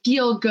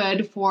feel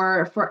good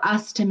for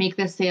us to make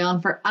the sale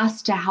and for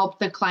us to help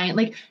the client.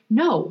 Like,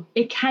 no,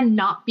 it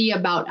cannot be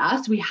about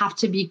us. We have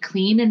to be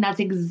clean. And that's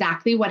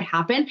exactly what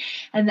happened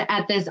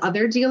at this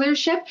other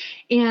dealership.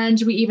 And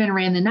we even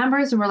ran the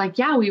numbers and we're like,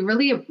 yeah, we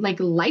really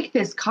like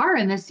this car.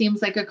 And this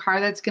seems like a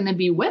car that's going to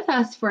be with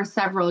us for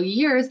several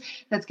years.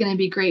 That's going to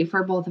be great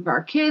for both of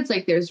our kids.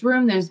 Like there's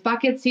room, there's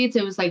bucket seats.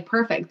 It was like,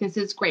 perfect. This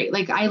is great.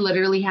 Like I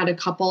literally had a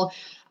couple,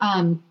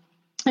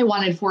 I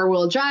wanted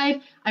 4-wheel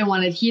drive. I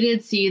wanted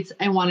heated seats.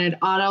 I wanted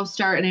auto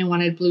start and I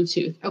wanted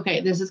Bluetooth. Okay.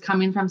 This is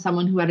coming from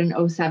someone who had an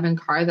 '07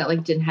 car that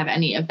like didn't have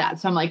any of that.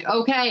 So I'm like,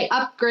 okay,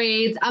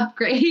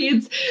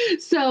 upgrades.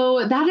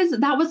 So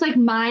that was like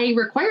my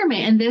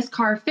requirement, and this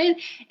car fit.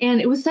 And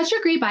it was such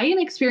a great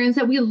buying experience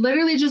that we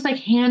literally just like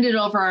handed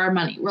over our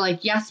money. We're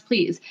like, yes,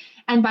 please.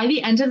 And by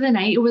the end of the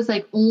night, it was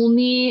like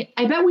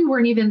I bet we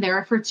weren't even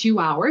there for 2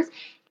 hours.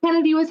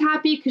 Kennedy was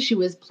happy because she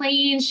was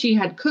playing. She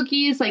had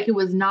cookies. Like it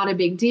was not a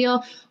big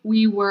deal.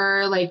 We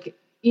were like,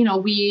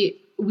 we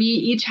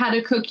each had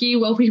a cookie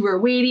while we were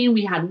waiting.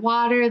 We had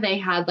water. They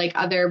had like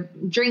other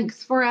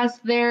drinks for us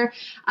there.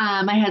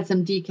 I had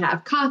some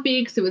decaf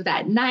coffee because it was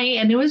at night.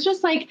 And it was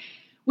just like,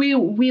 we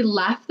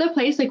left the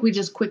place. Like we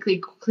just quickly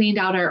cleaned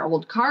out our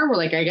old car. We're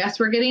like, I guess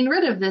we're getting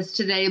rid of this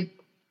today.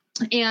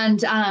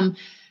 And,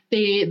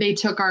 They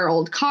took our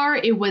old car.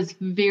 It was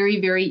very,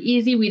 very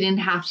easy. We didn't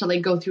have to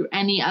like go through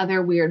any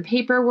other weird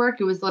paperwork.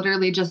 It was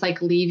literally just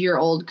like, leave your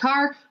old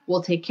car.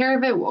 We'll take care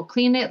of it. We'll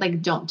clean it.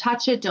 Like, don't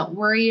touch it. Don't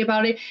worry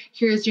about it.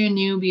 Here's your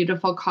new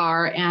beautiful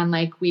car. And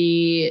like,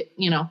 we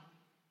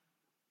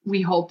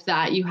hope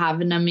that you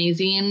have an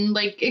amazing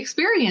like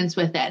experience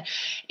with it.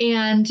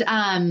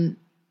 And,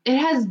 it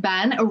has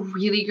been a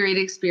really great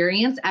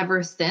experience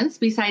ever since,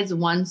 besides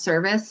one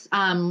service,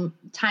 time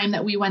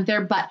that we went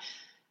there, but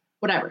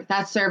whatever,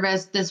 that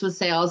service, this was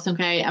sales.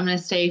 Okay. I'm going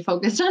to stay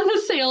focused on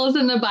the sales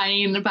and the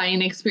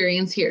buying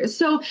experience here.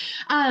 So,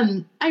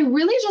 I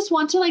really just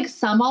want to like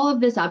sum all of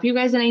this up, you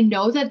guys. And I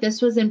know that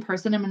this was in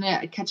person. I'm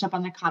going to catch up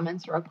on the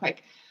comments real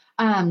quick.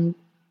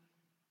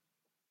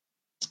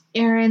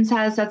 Erin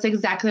says, that's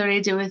exactly what I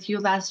did with you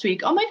last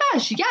week. Oh my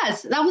gosh.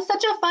 Yes. That was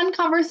such a fun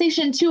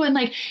conversation too. And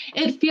like,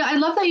 I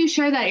love that you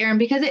share that, Erin,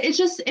 because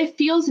it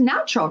feels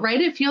natural,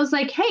 right? It feels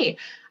like, hey,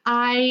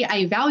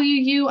 I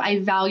value you.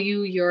 I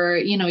value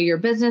your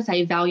business.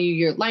 I value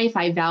your life.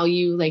 I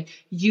value like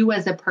you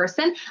as a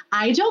person.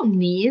 I don't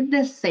need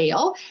this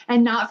sale,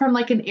 and not from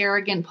like an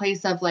arrogant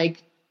place of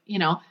like,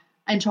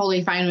 I'm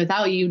totally fine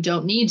without you.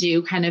 Don't need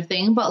you kind of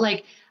thing. But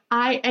like,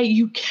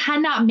 you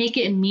cannot make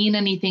it mean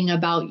anything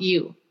about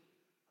you.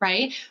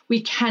 right?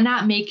 We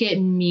cannot make it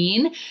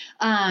mean.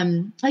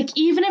 Like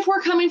even if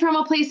we're coming from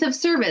a place of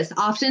service,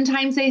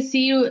 oftentimes I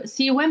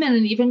see women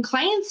and even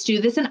clients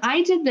do this. And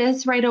I did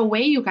this right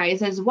away, you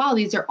guys, as well.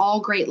 These are all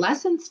great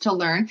lessons to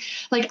learn.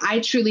 Like I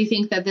truly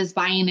think that this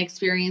buying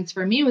experience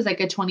for me was like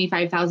a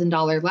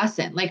 $25,000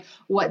 lesson, like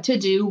what to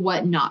do,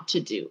 what not to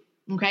do.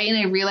 Okay. And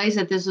I realized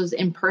that this was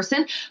in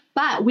person,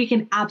 but we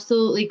can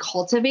absolutely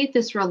cultivate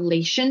this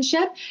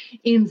relationship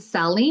in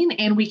selling,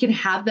 and we can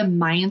have the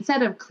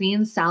mindset of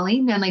clean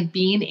selling and like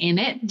being in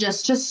it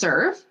just to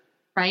serve,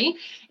 right?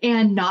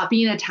 And not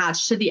being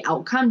attached to the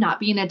outcome, not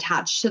being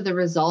attached to the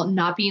result,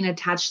 not being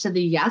attached to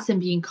the yes,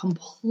 and being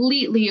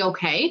completely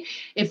okay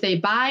if they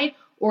buy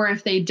or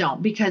if they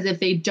don't. Because if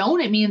they don't,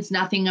 it means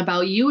nothing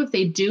about you. If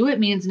they do, it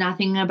means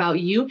nothing about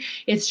you.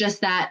 It's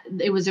just that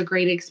it was a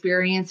great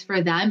experience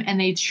for them and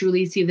they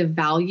truly see the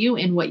value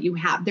in what you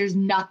have. There's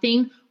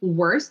nothing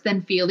worse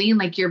than feeling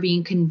like you're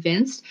being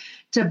convinced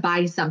to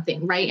buy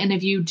something, right? And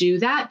if you do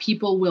that,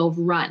 people will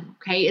run,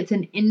 okay? It's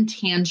an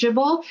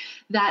intangible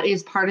that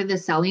is part of the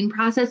selling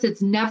process.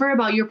 It's never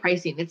about your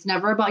pricing. It's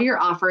never about your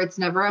offer. It's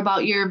never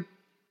about your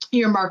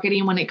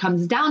marketing when it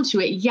comes down to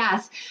it.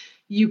 Yes,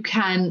 you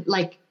can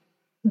like,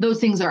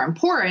 those things are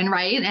important,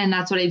 right? And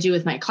that's what I do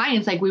with my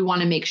clients. Like we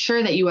want to make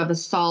sure that you have a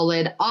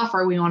solid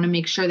offer. We want to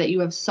make sure that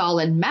you have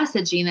solid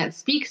messaging that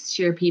speaks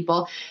to your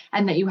people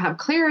and that you have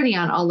clarity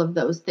on all of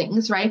those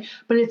things, right?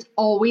 But it's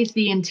always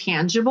the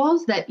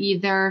intangibles that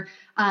either,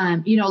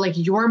 like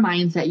your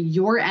mindset,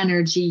 your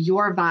energy,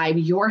 your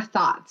vibe, your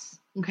thoughts,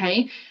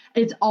 okay?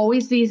 It's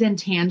always these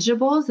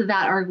intangibles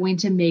that are going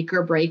to make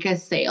or break a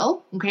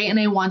sale, okay? And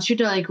I want you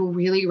to like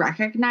really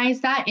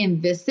recognize that in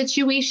this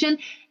situation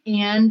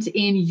and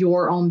in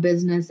your own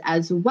business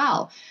as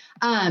well.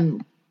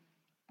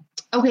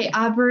 Okay,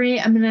 Aubrey,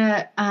 I'm going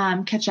to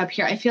catch up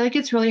here. I feel like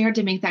it's really hard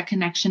to make that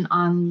connection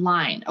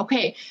online.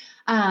 Okay,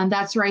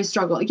 that's where I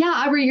struggle. Yeah,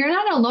 Aubrey, you're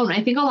not alone.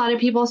 I think a lot of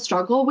people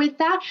struggle with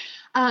that.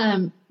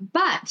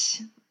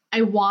 But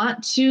I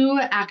want to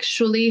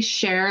actually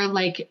share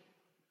like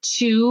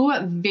two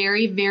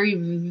very, very,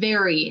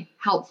 very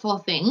helpful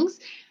things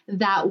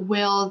that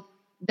will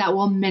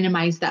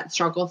minimize that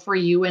struggle for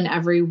you and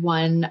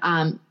everyone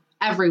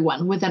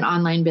with an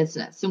online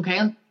business. Okay.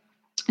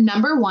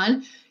 Number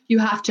one, you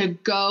have to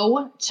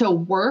go to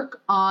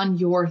work on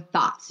your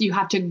thoughts. You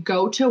have to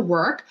go to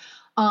work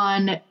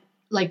on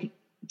like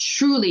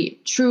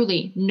truly,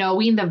 truly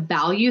knowing the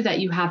value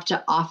that you have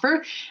to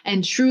offer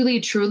and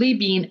truly, truly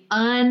being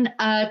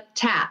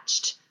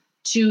unattached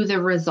to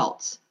the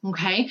results.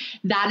 Okay.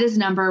 That is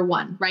number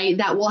one, right?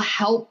 That will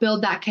help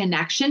build that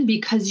connection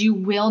because you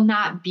will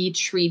not be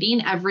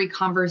treating every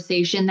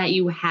conversation that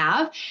you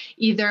have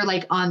either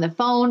like on the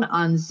phone,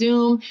 on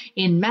Zoom,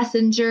 in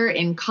Messenger,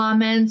 in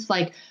comments,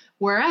 like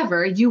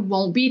wherever. You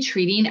won't be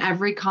treating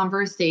every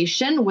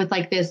conversation with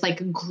like this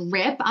like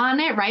grip on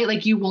it, right?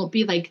 Like you won't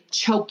be like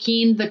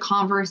choking the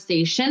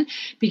conversation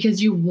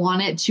because you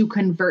want it to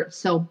convert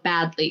so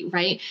badly,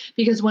 right?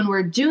 Because when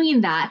we're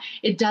doing that,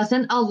 it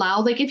doesn't allow,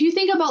 like if you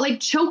think about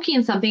like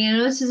choking something, I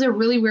know this is a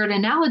really weird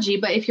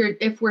analogy, but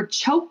if we're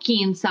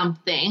choking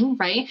something,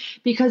 right?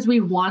 Because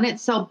we want it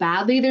so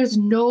badly, there's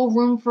no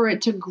room for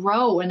it to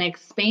grow and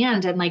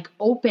expand and like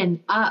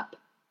open up.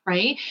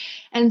 Right.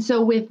 And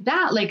so with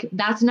that, like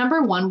that's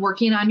number one,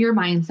 working on your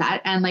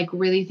mindset and like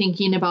really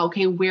thinking about,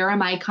 okay, where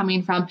am I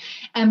coming from?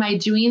 Am I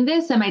doing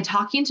this? Am I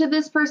talking to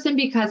this person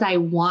because I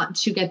want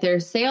to get their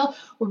sale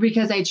or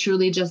because I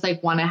truly just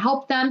like want to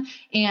help them?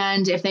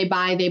 And if they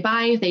buy, they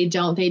buy. If they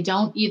don't, they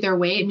don't. Either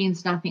way, it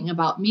means nothing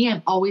about me.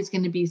 I'm always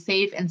going to be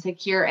safe and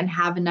secure and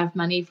have enough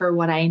money for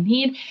what I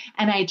need.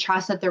 And I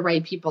trust that the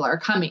right people are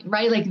coming,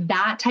 right? Like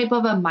that type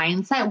of a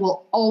mindset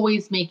will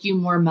always make you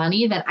more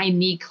money than I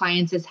need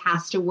clients. This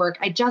has to work.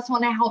 I just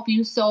want to help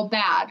you so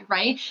bad,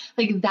 right?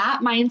 Like that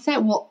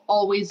mindset will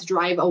always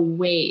drive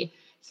away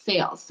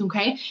sales.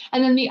 Okay.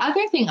 And then the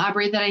other thing,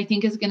 Aubrey, that I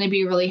think is going to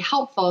be really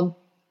helpful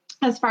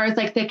as far as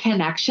like the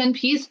connection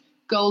piece,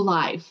 go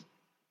live.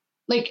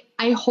 Like,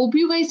 I hope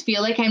you guys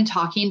feel like I'm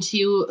talking to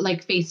you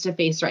like face to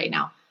face right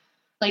now.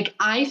 Like,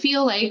 I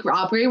feel like,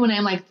 Aubrey, when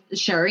I'm like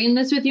sharing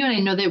this with you, and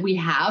I know that we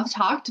have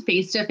talked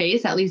face to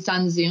face, at least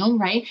on Zoom,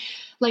 right?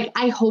 Like,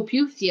 I hope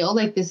you feel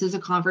like this is a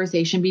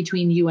conversation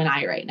between you and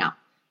I right now.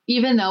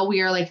 Even though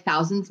we are like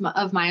thousands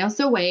of miles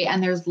away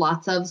and there's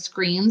lots of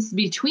screens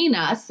between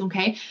us,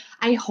 okay,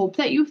 I hope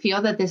that you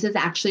feel that this is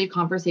actually a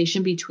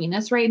conversation between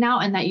us right now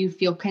and that you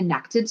feel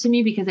connected to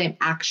me because I'm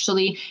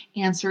actually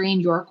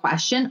answering your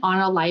question on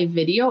a live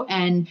video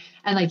and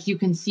like you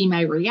can see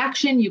my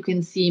reaction, you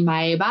can see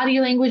my body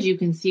language, you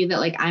can see that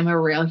like I'm a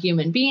real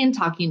human being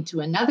talking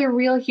to another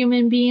real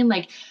human being.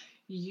 Like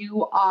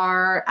you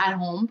are at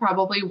home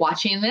probably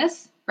watching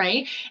this,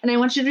 right? And I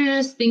want you to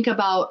just think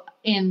about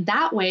in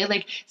that way,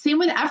 like same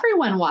with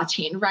everyone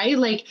watching, right?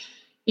 Like,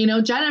 you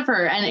know,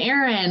 Jennifer and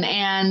Aaron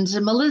and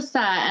Melissa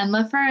and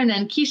LaFern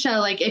and Keisha,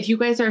 like if you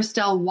guys are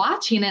still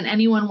watching and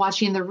anyone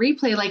watching the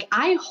replay, like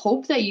I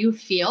hope that you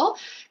feel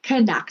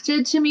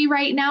connected to me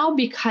right now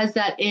because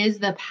that is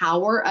the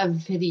power of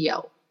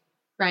video,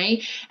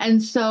 right?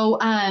 And so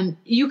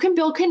you can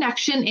build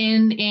connection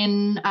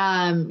in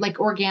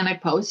like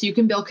organic posts. You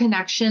can build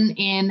connection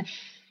in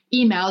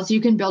emails.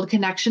 You can build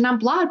connection on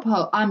blog.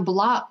 There's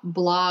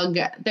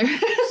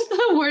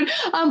the word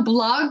on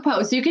blog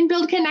posts. You can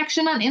build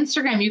connection on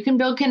Instagram. You can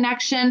build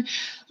connection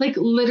like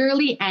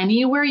literally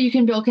anywhere. You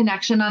can build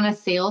connection on a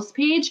sales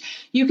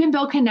page. You can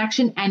build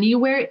connection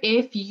anywhere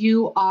if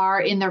you are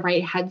in the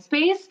right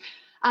headspace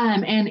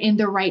and in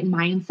the right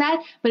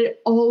mindset. But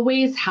it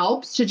always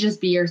helps to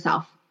just be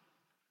yourself.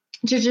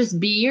 To just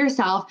be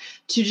yourself,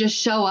 to just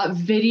show up.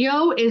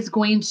 Video is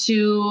going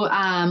to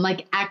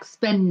like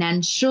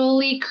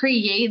exponentially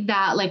create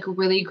that like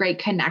really great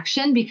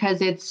connection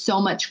because it's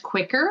so much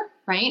quicker,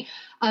 right?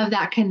 Of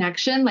that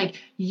connection. Like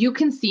you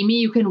can see me,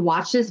 you can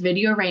watch this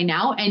video right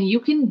now and you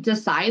can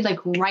decide like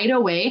right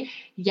away,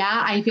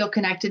 yeah, I feel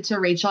connected to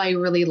Rachel. I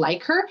really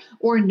like her,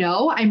 or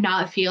no, I'm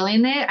not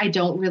feeling it. I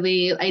don't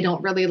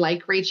really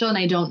like Rachel and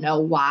I don't know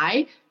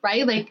why,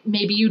 right? Like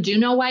maybe you do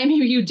know why,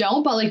 maybe you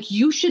don't, but like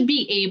you should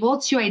be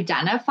able to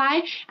identify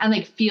and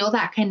like feel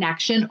that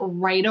connection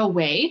right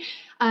away.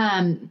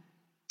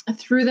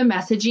 Through the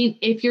messaging,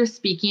 if you're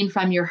speaking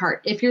from your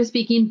heart, if you're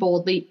speaking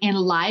boldly in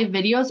live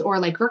videos or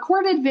like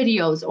recorded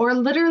videos or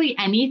literally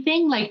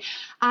anything. Like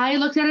I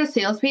looked at a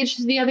sales page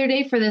the other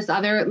day for this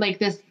other, like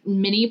this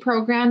mini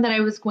program that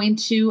I was going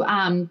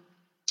to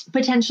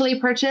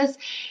potentially purchase.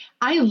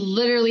 I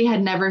literally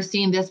had never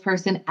seen this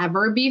person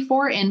ever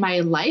before in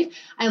my life.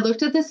 I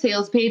looked at the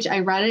sales page, I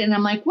read it, and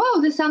I'm like, whoa,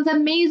 this sounds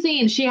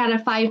amazing. She had a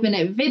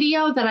 5-minute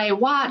video that I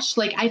watched.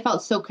 Like I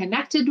felt so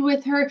connected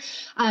with her.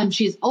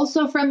 She's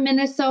also from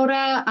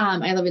Minnesota.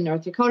 I live in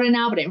North Dakota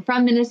now, but I'm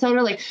from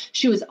Minnesota. Like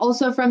she was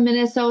also from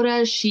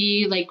Minnesota.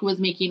 She like was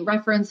making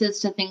references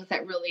to things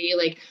that really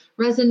like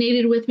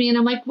resonated with me. And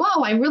I'm like,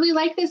 whoa, I really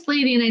like this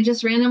lady. And I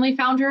just randomly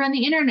found her on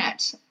the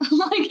internet.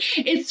 Like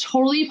it's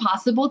totally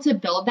possible to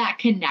build that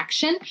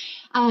connection.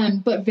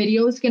 But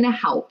video is going to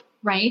help,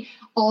 right?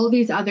 All of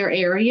these other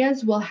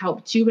areas will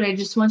help too. But I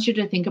just want you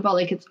to think about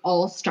like, it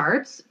all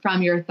starts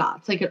from your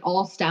thoughts. Like it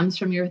all stems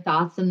from your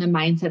thoughts and the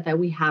mindset that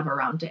we have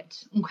around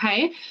it.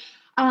 Okay.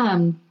 Okay,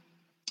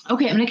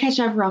 I'm going to catch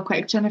up real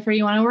quick. Jennifer,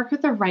 you want to work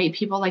with the right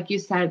people. Like you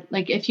said,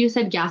 like if you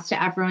said yes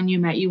to everyone you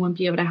met, you wouldn't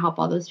be able to help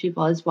all those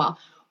people as well.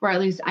 Or at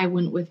least I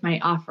wouldn't with my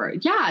offer.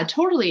 Yeah,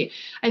 totally.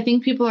 I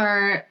think people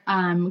are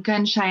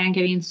gun shy on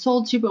getting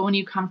sold to, but when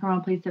you come from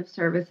a place of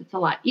service, it's a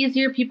lot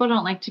easier. People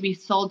don't like to be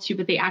sold to,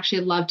 but they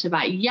actually love to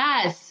buy.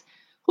 Yes.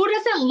 Who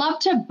doesn't love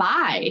to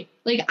buy?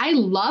 Like I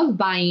love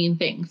buying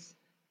things.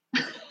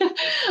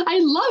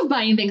 I love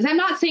buying things. I'm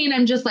not saying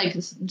I'm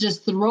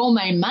just throw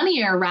my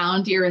money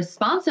around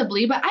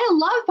irresponsibly, but I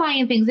love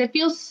buying things. It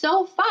feels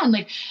so fun.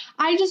 Like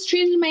I just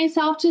treated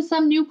myself to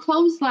some new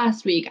clothes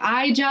last week.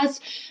 I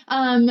just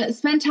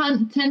spent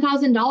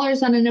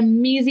 $10,000 on an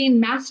amazing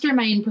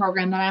mastermind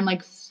program that I'm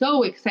like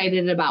so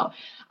excited about.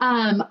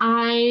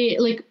 I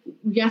like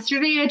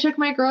yesterday I took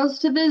my girls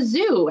to the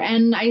zoo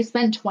and I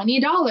spent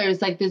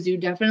 $20. Like the zoo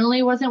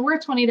definitely wasn't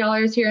worth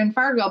 $20 here in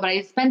Fargo, but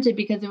I spent it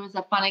because it was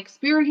a fun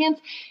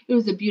experience. It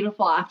was a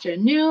beautiful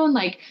afternoon.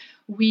 Like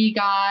we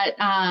got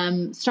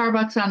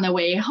Starbucks on the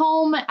way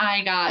home.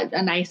 I got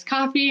a nice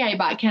coffee. I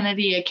bought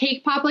Kennedy a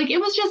cake pop. Like it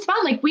was just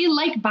fun. Like we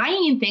like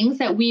buying things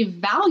that we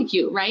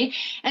value, right?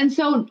 And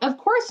so of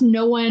course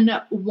no one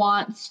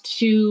wants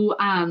to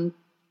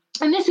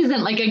and this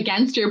isn't like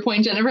against your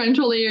point, Jennifer, I'm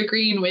totally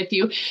agreeing with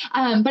you.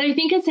 But I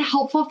think it's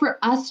helpful for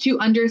us to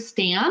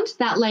understand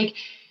that like,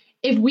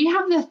 if we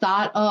have the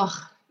thought,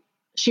 oh,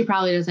 she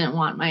probably doesn't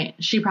want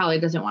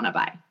to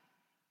buy,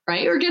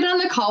 right? Or get on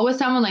the call with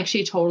someone like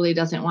she totally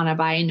doesn't want to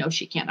buy and know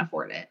she can't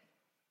afford it.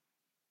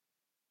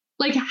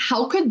 Like,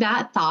 how could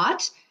that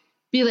thought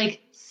be like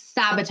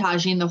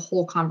sabotaging the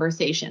whole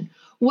conversation?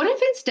 What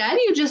if instead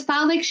you just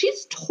thought like she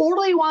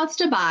totally wants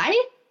to buy,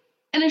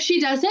 and if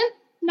she doesn't,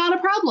 not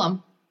a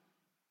problem.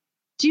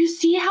 Do you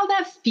see how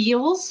that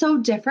feels so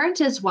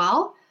different as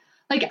well?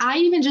 Like I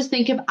even just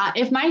think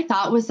if my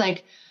thought was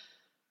like,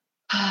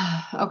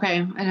 okay,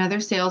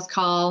 another sales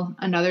call,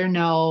 another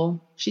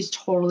no, she's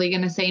totally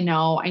going to say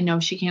no. I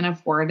know she can't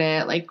afford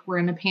it. Like we're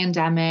in a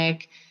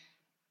pandemic.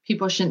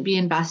 People shouldn't be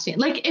investing.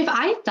 Like if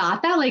I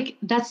thought that, like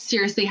that's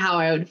seriously how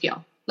I would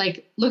feel.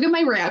 Like look at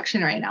my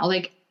reaction right now.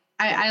 Like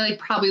I like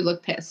probably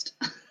look pissed.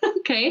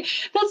 Okay.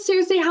 That's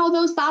seriously how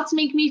those thoughts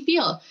make me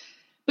feel.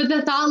 But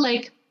the thought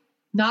like,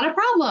 not a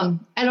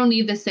problem. I don't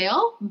need the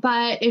sale,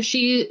 but if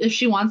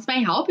she wants my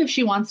help, if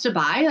she wants to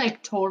buy,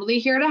 like totally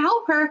here to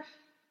help her.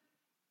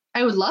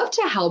 I would love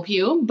to help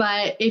you,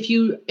 but if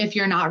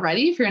you're not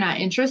ready, if you're not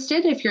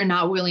interested, if you're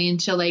not willing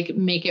to like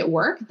make it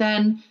work,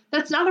 then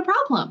that's not a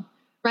problem,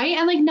 right?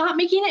 And like not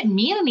making it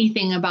mean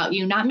anything about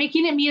you, not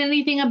making it mean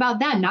anything about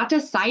them, not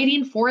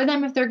deciding for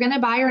them if they're going to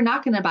buy or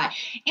not going to buy.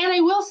 And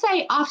I will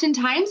say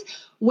oftentimes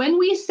when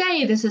we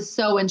say, this is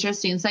so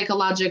interesting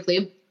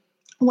psychologically,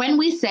 when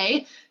we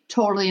say,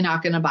 totally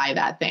not going to buy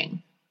that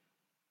thing,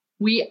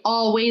 we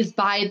always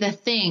buy the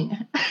thing.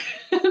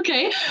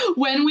 Okay.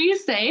 When we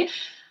say,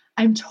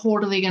 I'm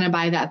totally going to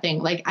buy that thing.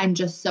 Like, I'm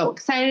just so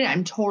excited.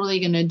 I'm totally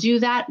going to do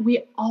that.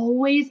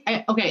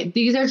 Okay,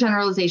 these are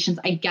generalizations.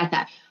 I get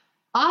that.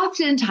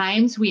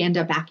 Oftentimes we end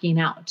up backing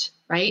out,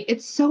 right?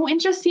 It's so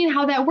interesting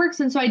how that works.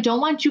 And so I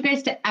don't want you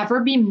guys to ever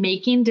be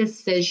making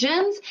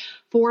decisions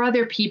for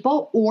other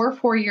people or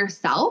for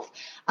yourself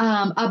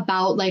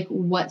about like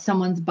what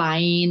someone's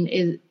buying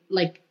is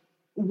like,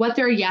 what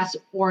their yes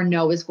or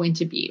no is going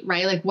to be,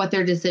 right? Like what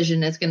their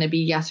decision is going to be,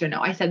 yes or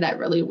no. I said that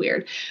really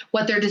weird.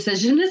 What their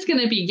decision is going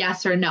to be,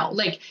 yes or no.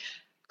 Like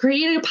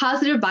create a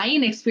positive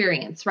buying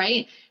experience,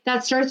 right?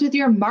 That starts with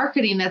your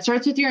marketing. That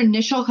starts with your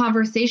initial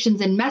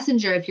conversations in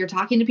Messenger. If you're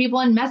talking to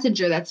people in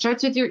Messenger, that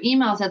starts with your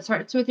emails. That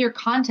starts with your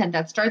content.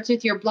 That starts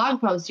with your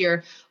blog posts,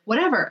 your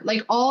whatever,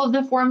 like all of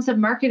the forms of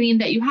marketing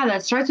that you have.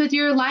 That starts with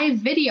your live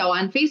video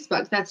on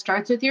Facebook. That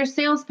starts with your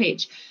sales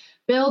page.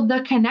 Build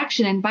the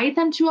connection, invite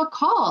them to a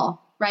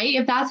call, right?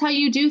 If that's how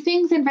you do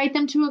things, invite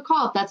them to a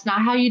call. If that's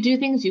not how you do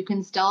things, you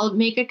can still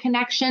make a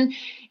connection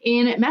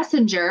in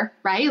Messenger,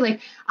 right?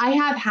 Like I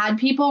have had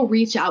people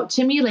reach out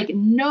to me, like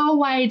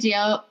no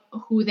idea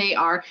who they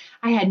are.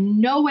 I had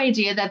no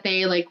idea that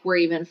they like were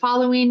even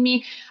following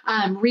me,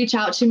 reach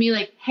out to me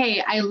like,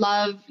 hey, I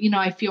love,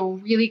 I feel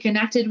really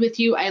connected with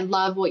you. I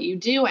love what you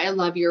do. I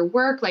love your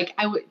work. Like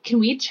can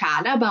we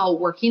chat about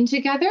working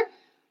together?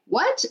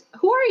 What?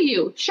 Who are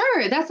you?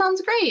 Sure, that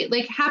sounds great.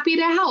 Like happy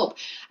to help.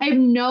 I have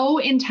no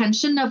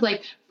intention of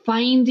like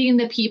finding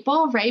the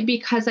people, right?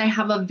 Because I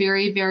have a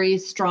very, very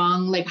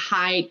strong, like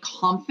high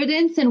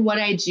confidence in what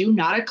I do,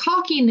 not a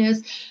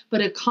cockiness,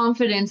 but a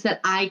confidence that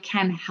I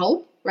can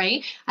help,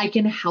 right? I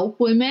can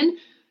help women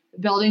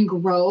build and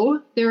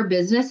grow their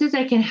businesses.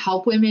 I can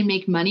help women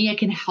make money. I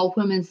can help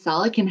women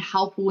sell. I can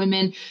help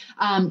women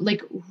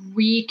like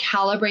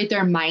recalibrate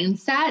their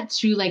mindset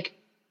to like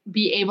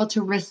be able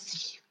to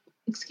receive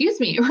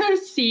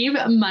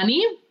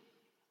money.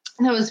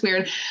 That was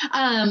weird.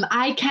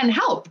 I can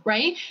help,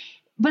 right?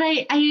 But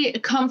I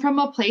come from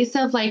a place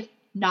of like,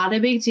 not a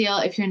big deal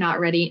if you're not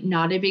ready,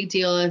 not a big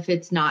deal if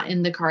it's not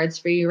in the cards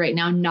for you right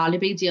now, not a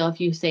big deal if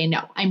you say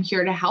no. I'm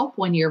here to help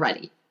when you're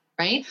ready,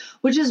 right?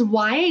 Which is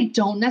why I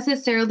don't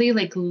necessarily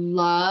like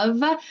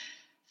love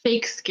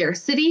fake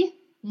scarcity.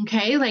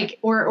 Okay. Like,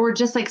 or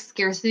just like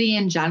scarcity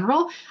in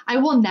general. I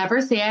will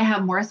never say I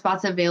have more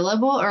spots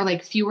available or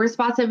like fewer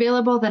spots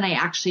available than I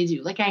actually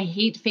do. Like I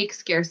hate fake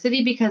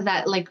scarcity because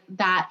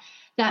that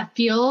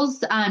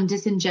feels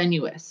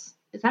disingenuous.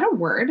 Is that a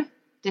word?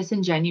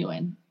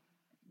 Disingenuous.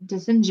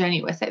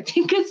 I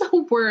think it's a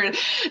word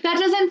that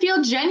doesn't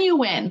feel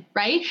genuine,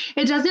 right?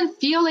 It doesn't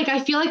feel like, I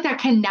feel like that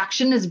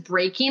connection is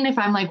breaking if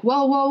I'm like,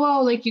 whoa,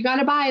 like you got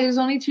to buy, there's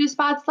only 2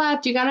 spots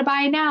left. You got to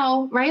buy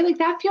now, right? Like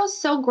that feels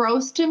so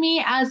gross to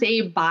me as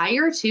a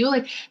buyer too.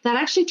 Like that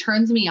actually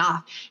turns me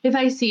off. If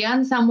I see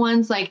on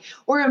someone's like,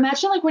 or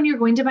imagine like when you're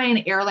going to buy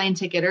an airline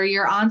ticket or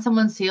you're on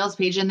someone's sales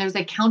page and there's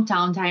a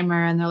countdown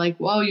timer and they're like,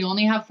 whoa, you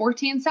only have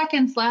 14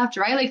 seconds left,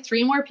 right? Like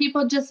 3 more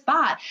people just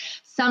bought.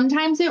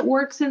 Sometimes it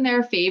works in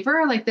their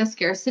favor, like the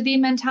scarcity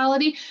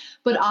mentality,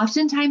 but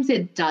oftentimes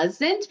it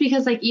doesn't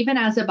because like even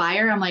as a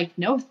buyer, I'm like,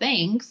 no,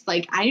 thanks.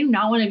 Like I do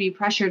not want to be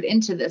pressured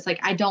into this. Like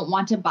I don't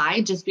want to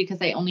buy just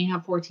because I only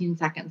have 14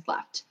 seconds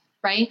left,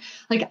 right?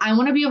 Like I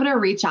want to be able to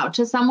reach out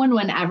to someone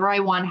whenever I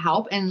want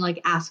help and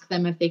like ask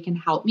them if they can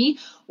help me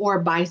or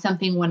buy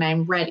something when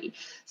I'm ready.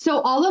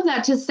 So all of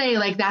that to say,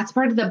 like that's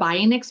part of the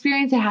buying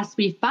experience. It has to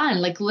be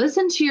fun. Like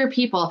listen to your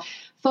people.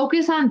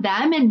 Focus on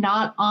them and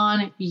not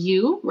on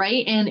you,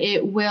 right? And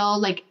it will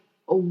like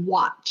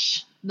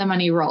watch the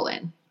money roll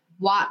in.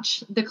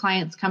 Watch the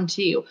clients come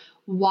to you.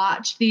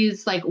 Watch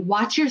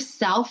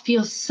yourself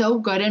feel so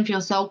good and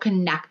feel so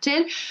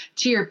connected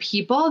to your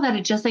people that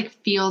it just like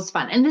feels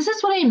fun. And this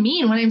is what I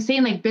mean when I'm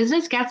saying like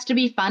business gets to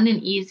be fun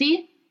and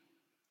easy.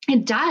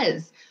 It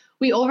does.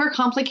 We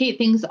overcomplicate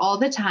things all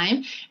the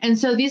time. And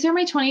so these are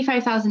my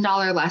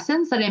 $25,000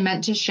 lessons that I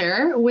meant to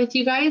share with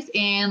you guys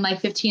in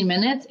like 15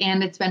 minutes.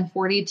 And it's been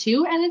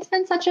 42 and it's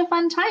been such a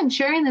fun time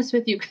sharing this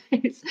with you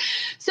guys.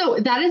 So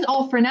that is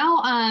all for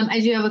now. I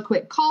do have a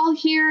quick call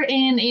here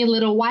in a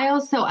little while.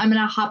 So I'm going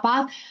to hop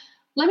off.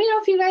 Let me know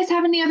if you guys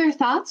have any other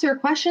thoughts or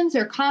questions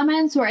or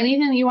comments or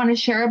anything that you want to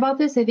share about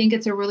this. I think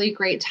it's a really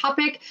great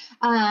topic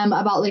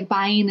about like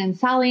buying and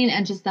selling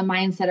and just the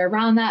mindset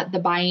around that, the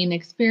buying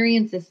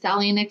experience, the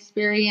selling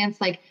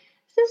experience. Like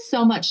this is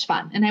so much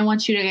fun. And I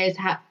want you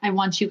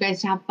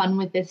guys to have fun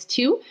with this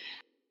too.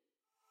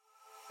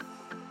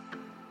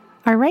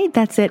 All right,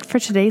 that's it for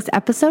today's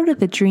episode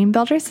of the Dream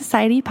Builder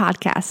Society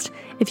podcast.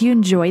 If you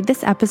enjoyed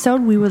this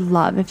episode, we would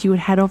love if you would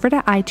head over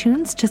to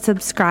iTunes to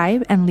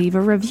subscribe and leave a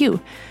review.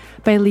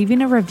 By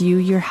leaving a review,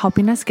 you're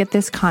helping us get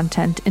this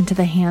content into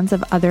the hands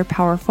of other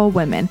powerful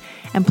women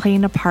and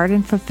playing a part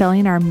in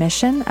fulfilling our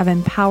mission of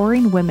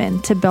empowering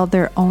women to build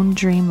their own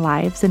dream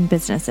lives and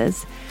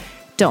businesses.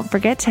 Don't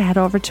forget to head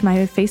over to my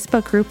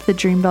Facebook group, the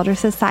Dream Builder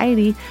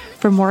Society,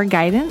 for more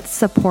guidance,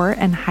 support,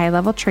 and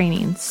high-level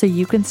training so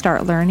you can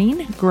start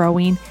learning,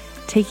 growing,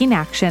 taking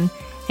action,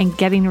 and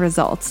getting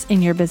results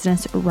in your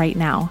business right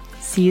now.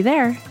 See you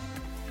there.